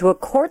advancing into a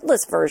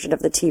cordless version of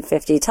the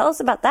T50. Tell us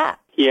about that.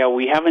 Yeah,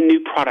 we have a new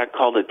product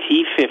called the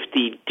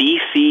T50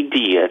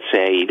 DCD. It's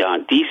a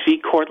DC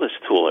cordless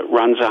tool. It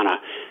runs on a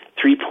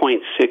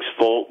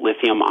 3.6-volt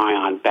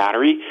lithium-ion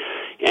battery,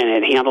 and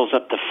it handles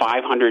up to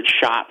 500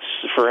 shots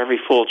for every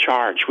full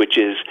charge, which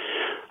is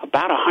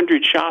about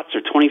 100 shots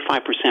or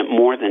 25%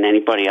 more than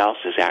anybody else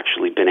has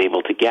actually been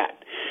able to get.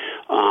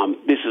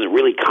 This is a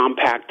really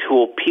compact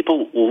tool.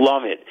 People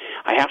love it.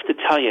 I have to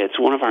tell you, it's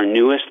one of our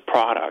newest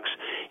products,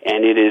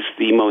 and it is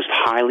the most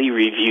highly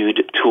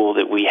reviewed tool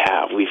that we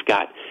have. We've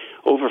got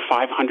over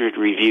 500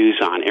 reviews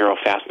on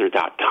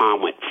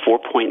aerofastener.com with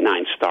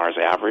 4.9 stars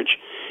average,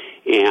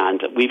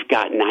 and we've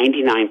got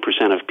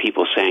 99% of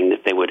people saying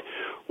that they would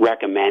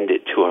recommend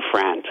it to a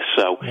friend.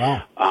 So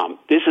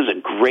this is a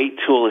great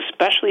tool,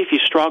 especially if you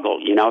struggle.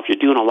 You know, if you're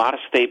doing a lot of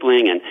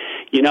stapling, and,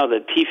 you know, the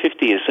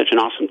T50 is such an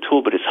awesome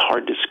tool, but it's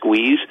hard to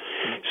squeeze.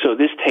 So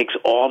this takes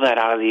all that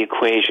out of the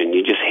equation.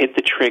 You just hit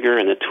the trigger,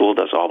 and the tool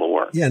does all the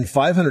work. Yeah, and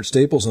 500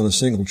 staples on a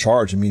single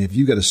charge. I mean, if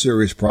you've got a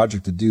serious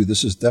project to do,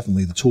 this is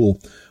definitely the tool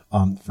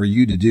for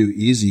you to do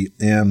easy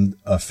and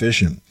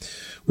efficient.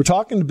 We're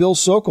talking to Bill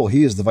Sokol.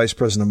 He is the Vice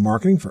President of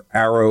Marketing for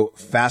Arrow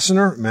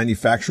Fastener,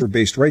 manufacturer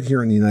based right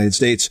here in the United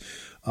States,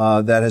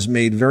 that has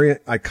made very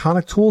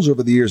iconic tools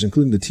over the years,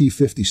 including the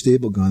T50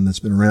 staple gun that's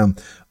been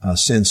around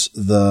since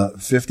the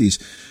 50s.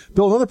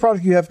 Bill, another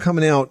product you have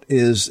coming out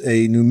is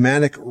a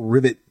pneumatic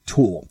rivet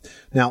tool.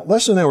 Now,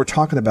 Leslie and I were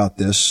talking about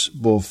this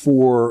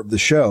before the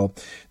show.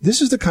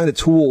 This is the kind of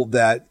tool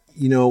that,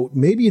 you know,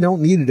 maybe you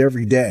don't need it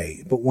every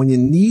day, but when you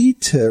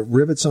need to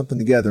rivet something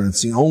together, and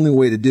it's the only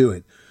way to do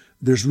it,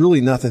 there's really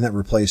nothing that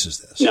replaces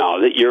this. No,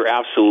 you're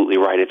absolutely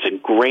right. It's a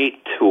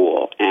great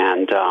tool,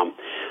 and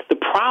the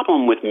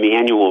problem with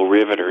manual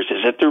riveters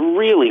is that they're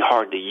really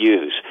hard to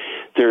use.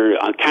 They're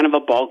kind of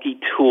a bulky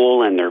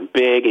tool, and they're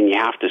big, and you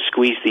have to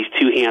squeeze these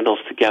two handles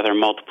together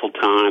multiple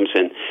times,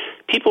 and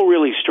people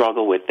really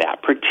struggle with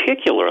that,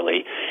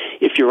 particularly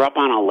if you're up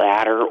on a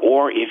ladder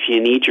or if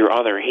you need your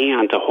other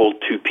hand to hold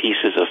two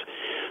pieces of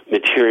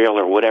material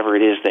or whatever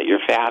it is that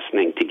you're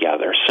fastening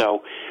together.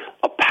 So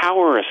a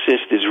power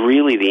assist is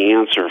really the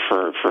answer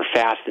for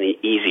fast and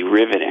easy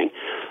riveting.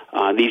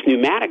 These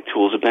pneumatic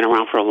tools have been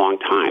around for a long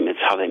time. It's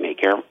how they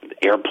make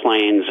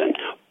airplanes and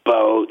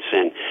boats,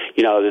 and,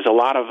 you know, there's a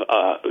lot of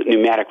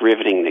pneumatic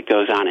riveting that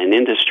goes on in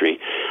industry.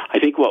 I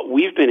think what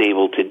we've been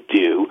able to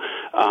do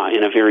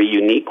in a very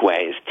unique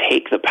way is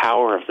take the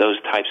power of those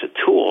types of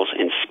tools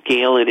and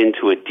scale it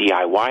into a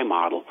DIY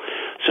model.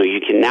 So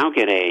you can now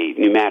get a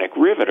pneumatic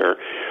riveter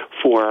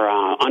for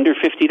under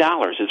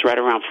 $50. It's right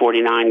around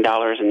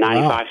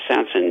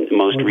 $49.95 in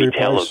most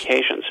retail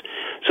locations.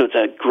 So it's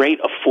a great,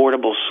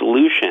 affordable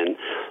solution,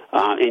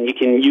 and you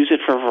can use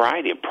it for a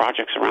variety of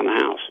projects around the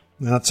house.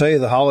 And I'll tell you,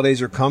 the holidays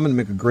are coming.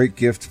 Make a great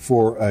gift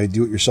for a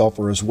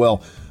do-it-yourselfer as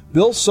well.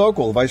 Bill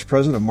Sokol, the Vice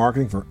President of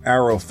Marketing for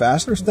Arrow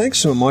Fasteners, thanks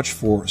so much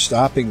for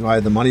stopping by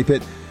the Money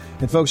Pit.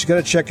 And, folks, you got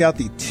to check out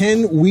the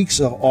 10 Weeks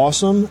of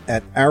Awesome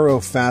at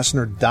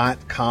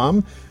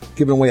arrowfastener.com.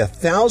 Giving away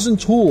 1,000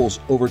 tools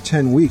over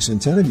 10 weeks,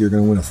 and 10 of you are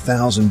going to win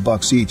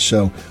 $1,000 each.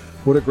 So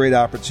what a great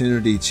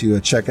opportunity to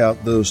check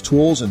out those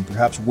tools and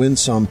perhaps win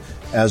some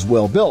as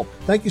well. Bill,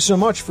 thank you so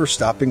much for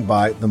stopping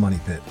by the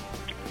Money Pit.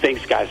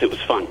 Thanks, guys. It was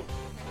fun.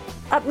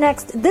 Up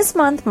next, this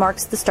month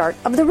marks the start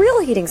of the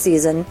real heating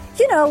season.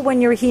 You know,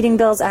 when your heating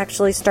bills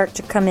actually start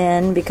to come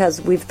in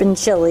because we've been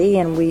chilly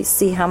and we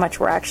see how much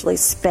we're actually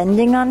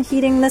spending on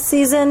heating this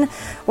season.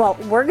 Well,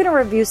 we're going to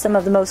review some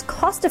of the most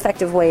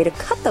cost-effective way to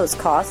cut those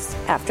costs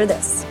after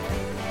this.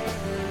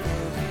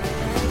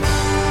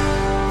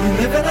 You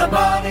live in a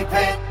money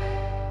pit.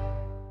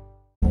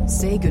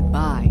 Say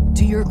goodbye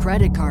to your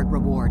credit card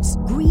rewards.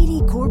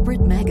 Greedy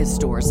corporate mega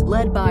stores,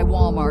 led by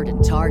Walmart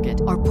and Target,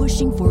 are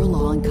pushing for a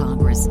law in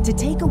Congress to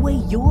take away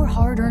your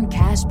hard-earned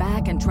cash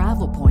back and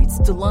travel points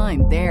to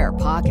line their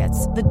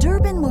pockets. The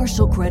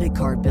Durbin-Marshall credit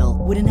card bill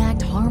would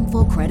enact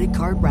harmful credit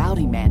card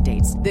routing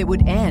mandates that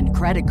would end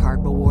credit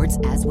card rewards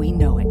as we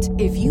know it.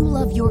 If you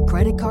love your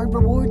credit card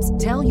rewards,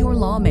 tell your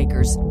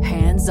lawmakers,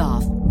 hands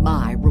off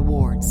my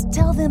rewards.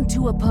 Tell them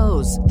to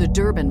oppose the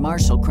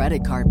Durbin-Marshall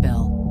credit card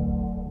bill.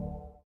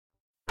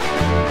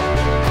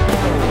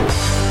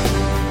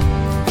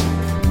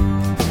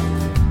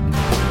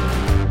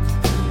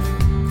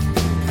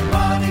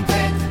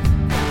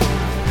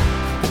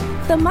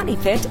 The Money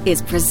Pit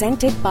is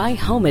presented by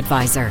Home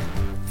Advisor.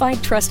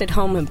 Find trusted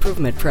home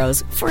improvement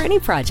pros for any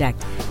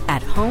project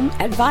at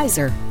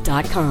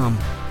homeadvisor.com.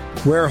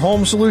 Where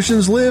home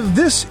solutions live,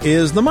 this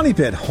is the Money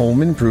Pit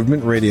Home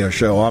Improvement Radio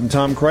Show. I'm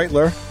Tom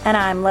Kreitler. And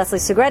I'm Leslie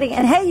Segretti.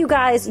 And hey, you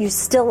guys, you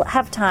still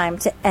have time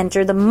to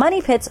enter the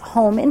Money Pit's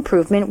Home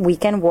Improvement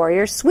Weekend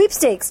Warrior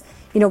Sweepstakes.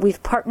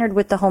 we've partnered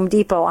with the Home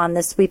Depot on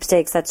this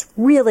sweepstakes that's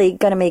really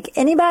going to make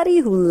anybody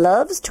who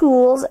loves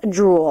tools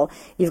drool.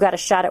 You've got a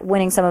shot at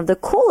winning some of the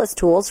coolest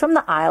tools from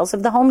the aisles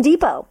of the Home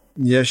Depot.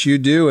 Yes, you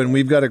do. And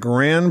we've got a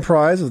grand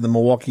prize of the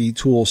Milwaukee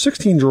Tool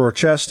 16-drawer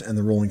chest and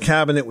the rolling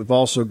cabinet. We've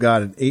also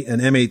got an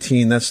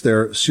M18. That's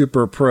their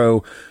Super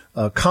Pro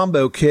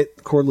combo kit,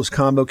 cordless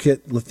combo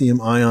kit,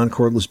 lithium-ion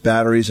cordless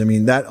batteries. I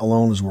mean, that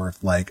alone is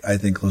worth, I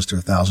think, close to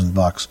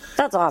 $1,000.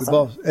 That's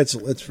awesome.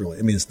 It's really,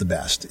 it's the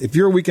best. If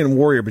you're a weekend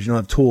warrior but you don't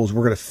have tools,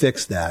 we're going to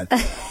fix that.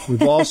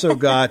 We've also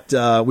got,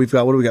 what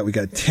do we got? We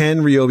got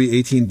 10 Ryobi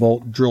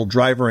 18-volt drill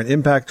driver and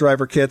impact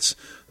driver kits.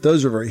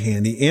 Those are very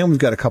handy. And we've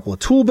got a couple of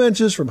tool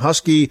benches from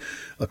Husky,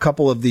 a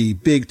couple of the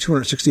big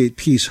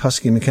 268-piece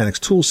Husky Mechanics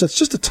tool sets,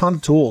 just a ton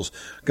of tools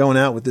going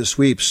out with this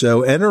sweep.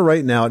 So enter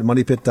right now at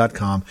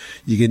moneypit.com.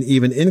 You can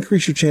even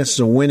increase your chances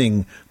of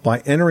winning by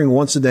entering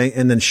once a day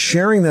and then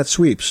sharing that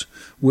sweeps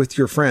with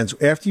your friends.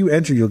 After you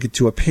enter, you'll get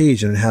to a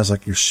page and it has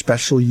your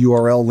special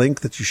URL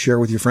link that you share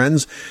with your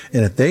friends.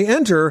 And if they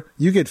enter,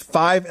 you get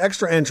 5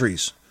 extra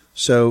entries.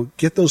 So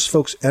get those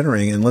folks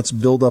entering and let's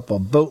build up a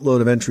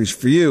boatload of entries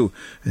for you.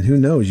 And who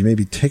knows, you may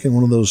be taking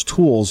one of those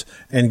tools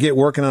and get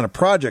working on a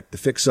project to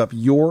fix up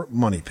your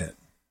money pit.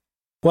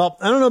 Well,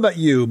 I don't know about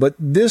you, but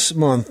this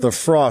month the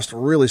frost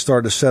really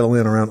started to settle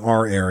in around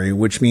our area,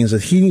 which means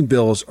that heating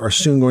bills are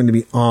soon going to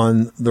be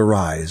on the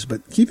rise.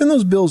 But keeping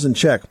those bills in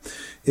check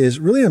is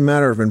really a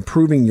matter of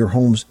improving your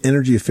home's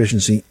energy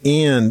efficiency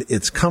and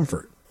its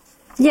comfort.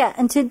 Yeah,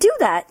 and to do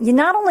that, you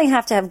not only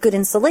have to have good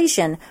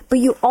insulation, but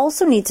you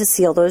also need to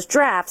seal those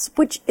drafts,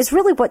 which is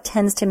really what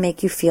tends to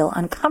make you feel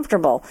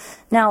uncomfortable.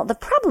 Now, the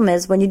problem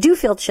is when you do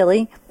feel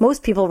chilly,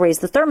 most people raise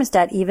the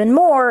thermostat even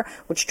more,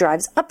 which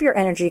drives up your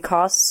energy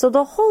costs, so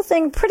the whole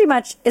thing pretty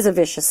much is a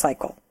vicious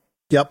cycle.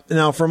 Yep.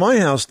 Now, for my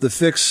house, the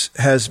fix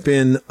has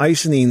been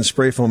Icynene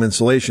spray foam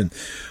insulation.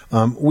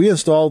 We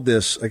installed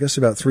this, I guess,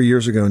 about 3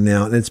 years ago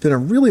now, and it's been a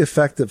really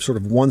effective sort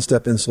of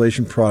one-step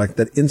insulation product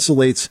that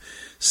insulates,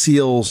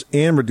 seals,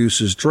 and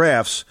reduces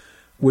drafts,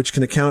 which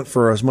can account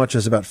for as much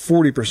as about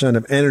 40%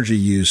 of energy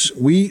use.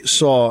 We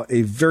saw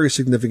a very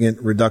significant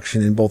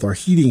reduction in both our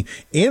heating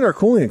and our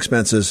cooling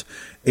expenses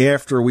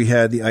after we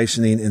had the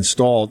Icynene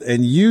installed.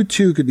 And you,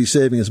 too, could be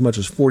saving as much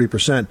as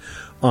 40%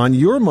 on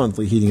your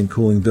monthly heating and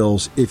cooling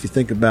bills if you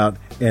think about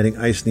adding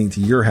Icynene to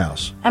your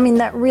house. I mean,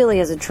 that really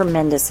is a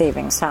tremendous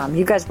savings, Tom.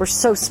 You guys were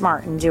so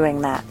smart in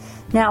doing that.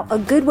 Now, a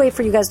good way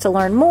for you guys to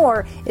learn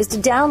more is to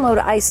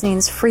download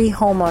Icynene's free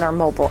homeowner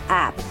mobile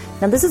app.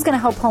 Now, this is going to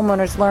help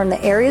homeowners learn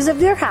the areas of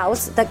their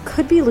house that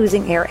could be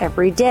losing air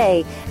every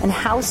day and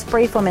how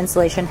spray foam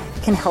insulation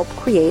can help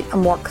create a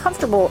more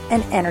comfortable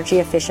and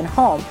energy-efficient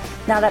home.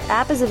 Now, that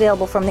app is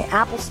available from the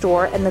Apple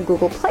Store and the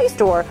Google Play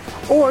Store,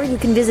 or you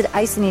can visit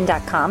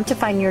Icynene.com to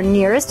find your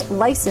nearest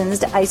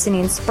licensed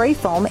Icynene spray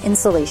foam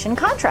insulation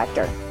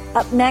contractor.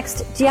 Up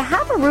next, do you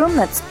have a room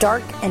that's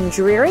dark and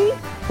dreary?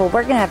 Well,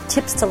 we're going to have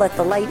tips to let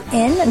the light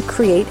in and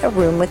create a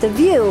room with a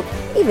view,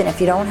 even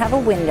if you don't have a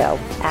window,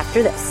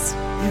 after this.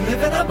 You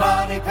live in a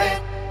money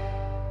pit.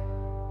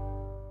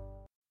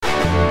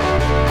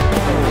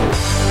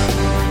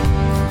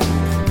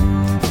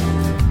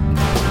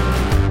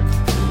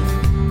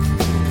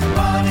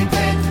 Money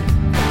pit.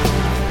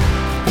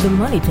 The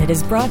Money Pit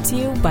is brought to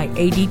you by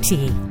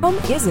ADT. Home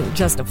isn't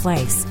just a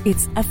place,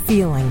 it's a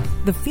feeling.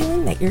 The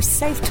feeling that you're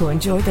safe to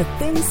enjoy the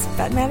things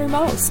that matter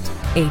most.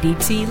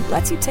 ADT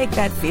lets you take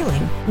that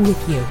feeling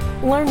with you.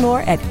 Learn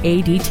more at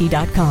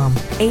ADT.com.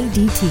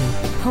 ADT.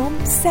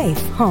 Home safe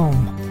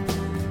home.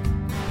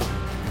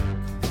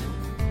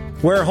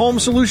 Where home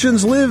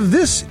solutions live,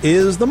 this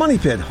is the Money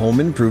Pit Home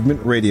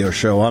Improvement Radio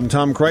Show. I'm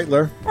Tom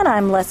Kreitler. And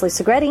I'm Leslie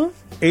Segretti.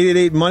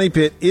 888 Money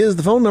Pit is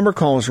the phone number.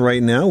 Call us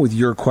right now with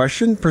your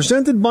question.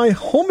 Presented by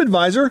Home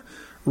Advisor.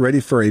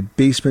 Ready for a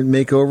basement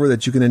makeover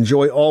that you can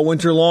enjoy all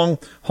winter long?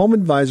 Home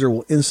Advisor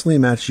will instantly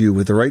match you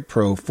with the right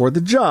pro for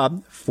the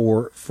job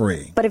for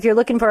free. But if you're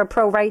looking for a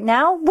pro right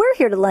now, we're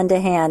here to lend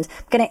a hand.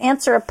 I'm going to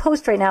answer a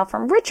post right now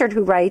from Richard,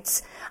 who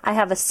writes, I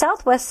have a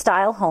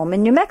Southwest-style home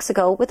in New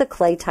Mexico with a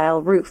clay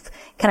tile roof.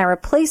 Can I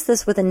replace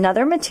this with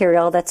another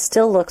material that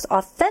still looks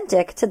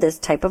authentic to this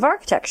type of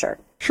architecture?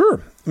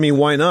 Sure. I mean,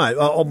 why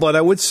not? But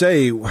I would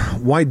say,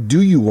 why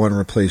do you want to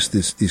replace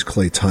these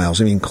clay tiles?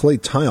 I mean, clay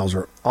tiles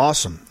are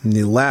awesome, and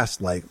they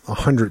last like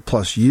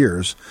 100+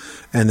 years,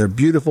 and they're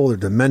beautiful, they're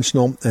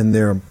dimensional, and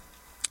they're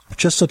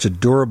just such a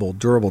durable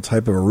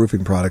type of a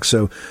roofing product.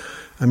 So,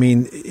 I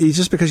mean, it's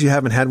just because you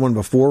haven't had one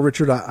before,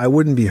 Richard, I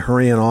wouldn't be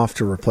hurrying off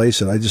to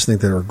replace it. I just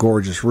think they're a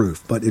gorgeous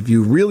roof. But if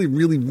you really,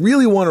 really,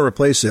 really want to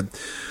replace it,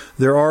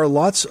 there are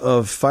lots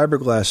of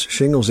fiberglass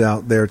shingles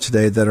out there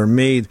today that are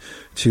made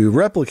to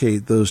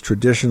replicate those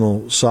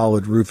traditional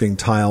solid roofing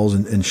tiles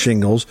and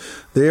shingles.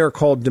 They are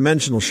called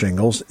dimensional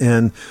shingles,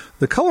 and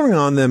the coloring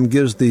on them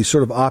gives the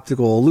sort of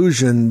optical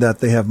illusion that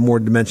they have more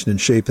dimension and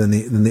shape than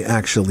they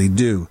actually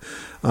do.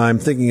 I'm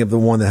thinking of the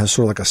one that has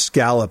sort of like a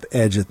scallop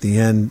edge at the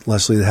end,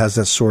 Leslie, that has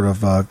that sort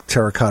of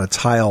terracotta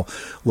tile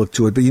look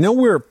to it. But you know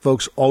where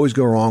folks always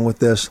go wrong with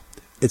this?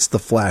 It's the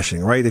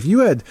flashing, right? If you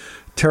had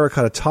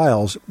terracotta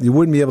tiles, you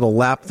wouldn't be able to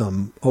lap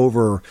them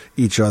over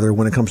each other.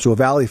 When it comes to a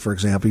valley, for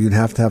example, you'd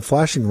have to have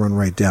flashing run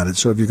right down it.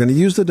 So if you're going to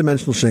use the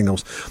dimensional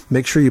shingles,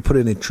 make sure you put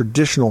in a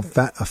traditional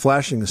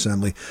flashing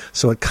assembly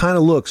so it kind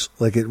of looks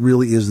like it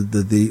really is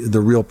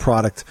the real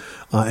product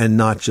and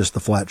not just the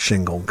flat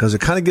shingle, because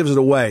it kind of gives it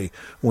away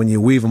when you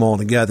weave them all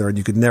together, and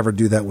you could never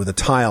do that with a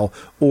tile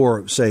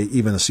or, say,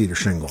 even a cedar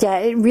shingle. Yeah,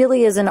 it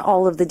really is in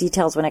all of the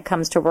details when it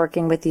comes to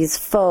working with these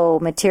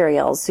faux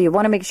materials. So you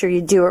want to make sure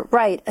you do it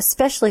right,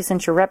 especially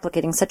since you're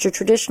replicating such a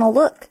traditional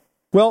look.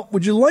 Well,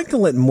 would you like to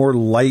let more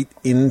light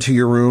into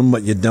your room,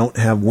 but you don't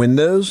have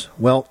windows?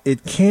 Well,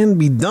 it can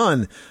be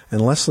done,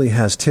 and Leslie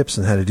has tips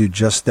on how to do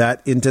just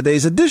that in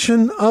today's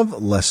edition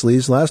of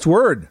Leslie's Last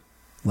Word.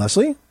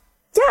 Leslie?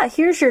 Yeah,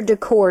 here's your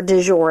decor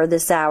du jour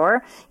this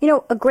hour. You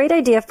know, a great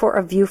idea for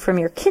a view from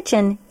your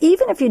kitchen,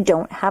 even if you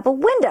don't have a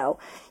window.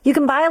 You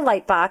can buy a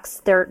light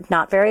box. They're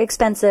not very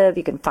expensive.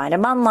 You can find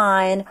them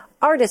online.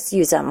 Artists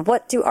use them.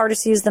 What do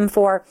artists use them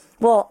for?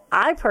 Well,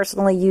 I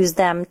personally use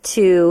them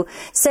to,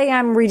 say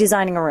I'm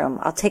redesigning a room.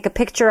 I'll take a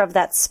picture of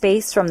that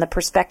space from the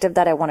perspective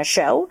that I want to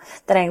show.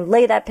 Then I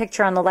lay that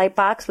picture on the light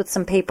box with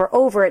some paper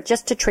over it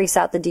just to trace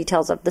out the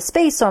details of the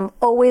space. So I'm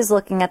always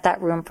looking at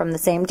that room from the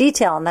same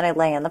detail. And then I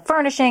lay in the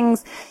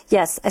furnishings.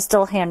 Yes, I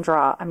still hand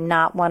draw. I'm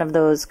not one of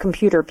those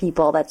computer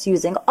people that's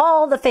using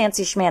all the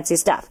fancy schmancy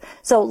stuff.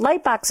 So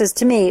light boxes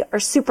to me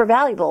are super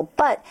valuable.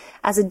 But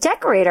as a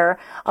decorator,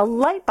 a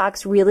light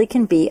box really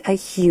can be a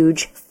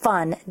huge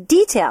fun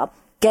detail.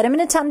 Get them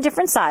in a ton of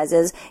different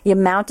sizes. You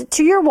mount it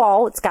to your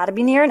wall. It's got to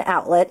be near an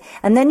outlet.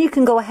 And then you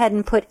can go ahead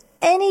and put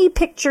any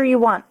picture you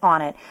want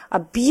on it. A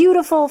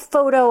beautiful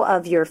photo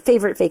of your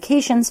favorite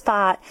vacation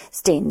spot,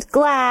 stained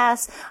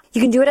glass.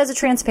 You can do it as a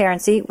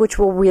transparency, which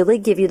will really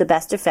give you the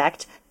best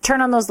effect.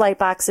 Turn on those light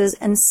boxes,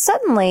 and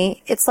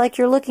suddenly it's like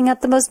you're looking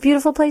at the most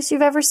beautiful place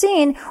you've ever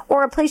seen,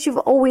 or a place you've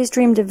always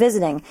dreamed of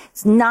visiting.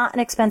 It's not an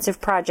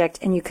expensive project,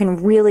 and you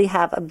can really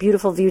have a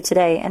beautiful view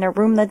today in a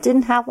room that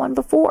didn't have one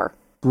before.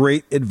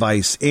 Great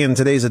advice. And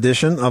today's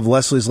edition of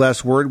Leslie's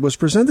Last Word was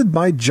presented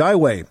by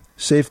Jyway.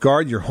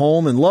 Safeguard your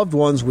home and loved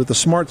ones with the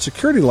smart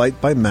security light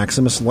by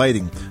Maximus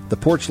Lighting. The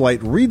porch light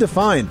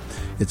redefined.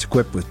 It's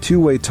equipped with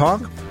two-way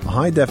talk, a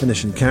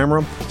high-definition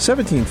camera,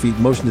 17 feet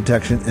motion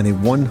detection, and a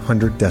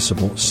 100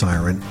 decibel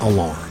siren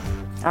alarm.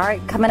 All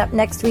right, coming up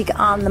next week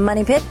on The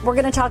Money Pit, we're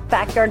going to talk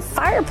backyard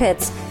fire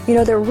pits. You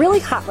know, they're really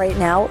hot right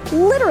now,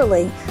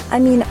 literally. I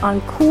mean, on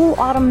cool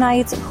autumn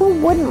nights, who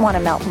wouldn't want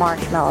to melt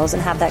marshmallows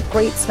and have that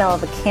great smell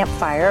of a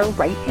campfire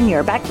right in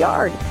your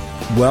backyard?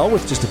 Well,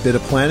 with just a bit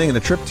of planning and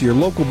a trip to your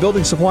local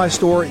building supply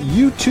store,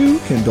 you too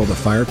can build a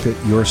fire pit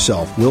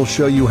yourself. We'll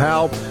show you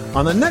how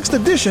on the next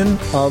edition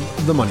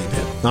of The Money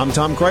Pit. I'm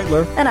Tom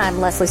Kreitler. And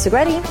I'm Leslie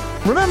Segretti.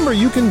 Remember,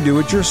 you can do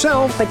it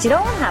yourself, but you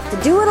don't have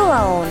to do it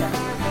alone.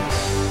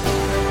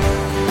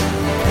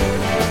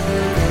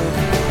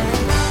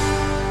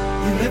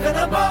 You live in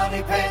a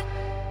money pit.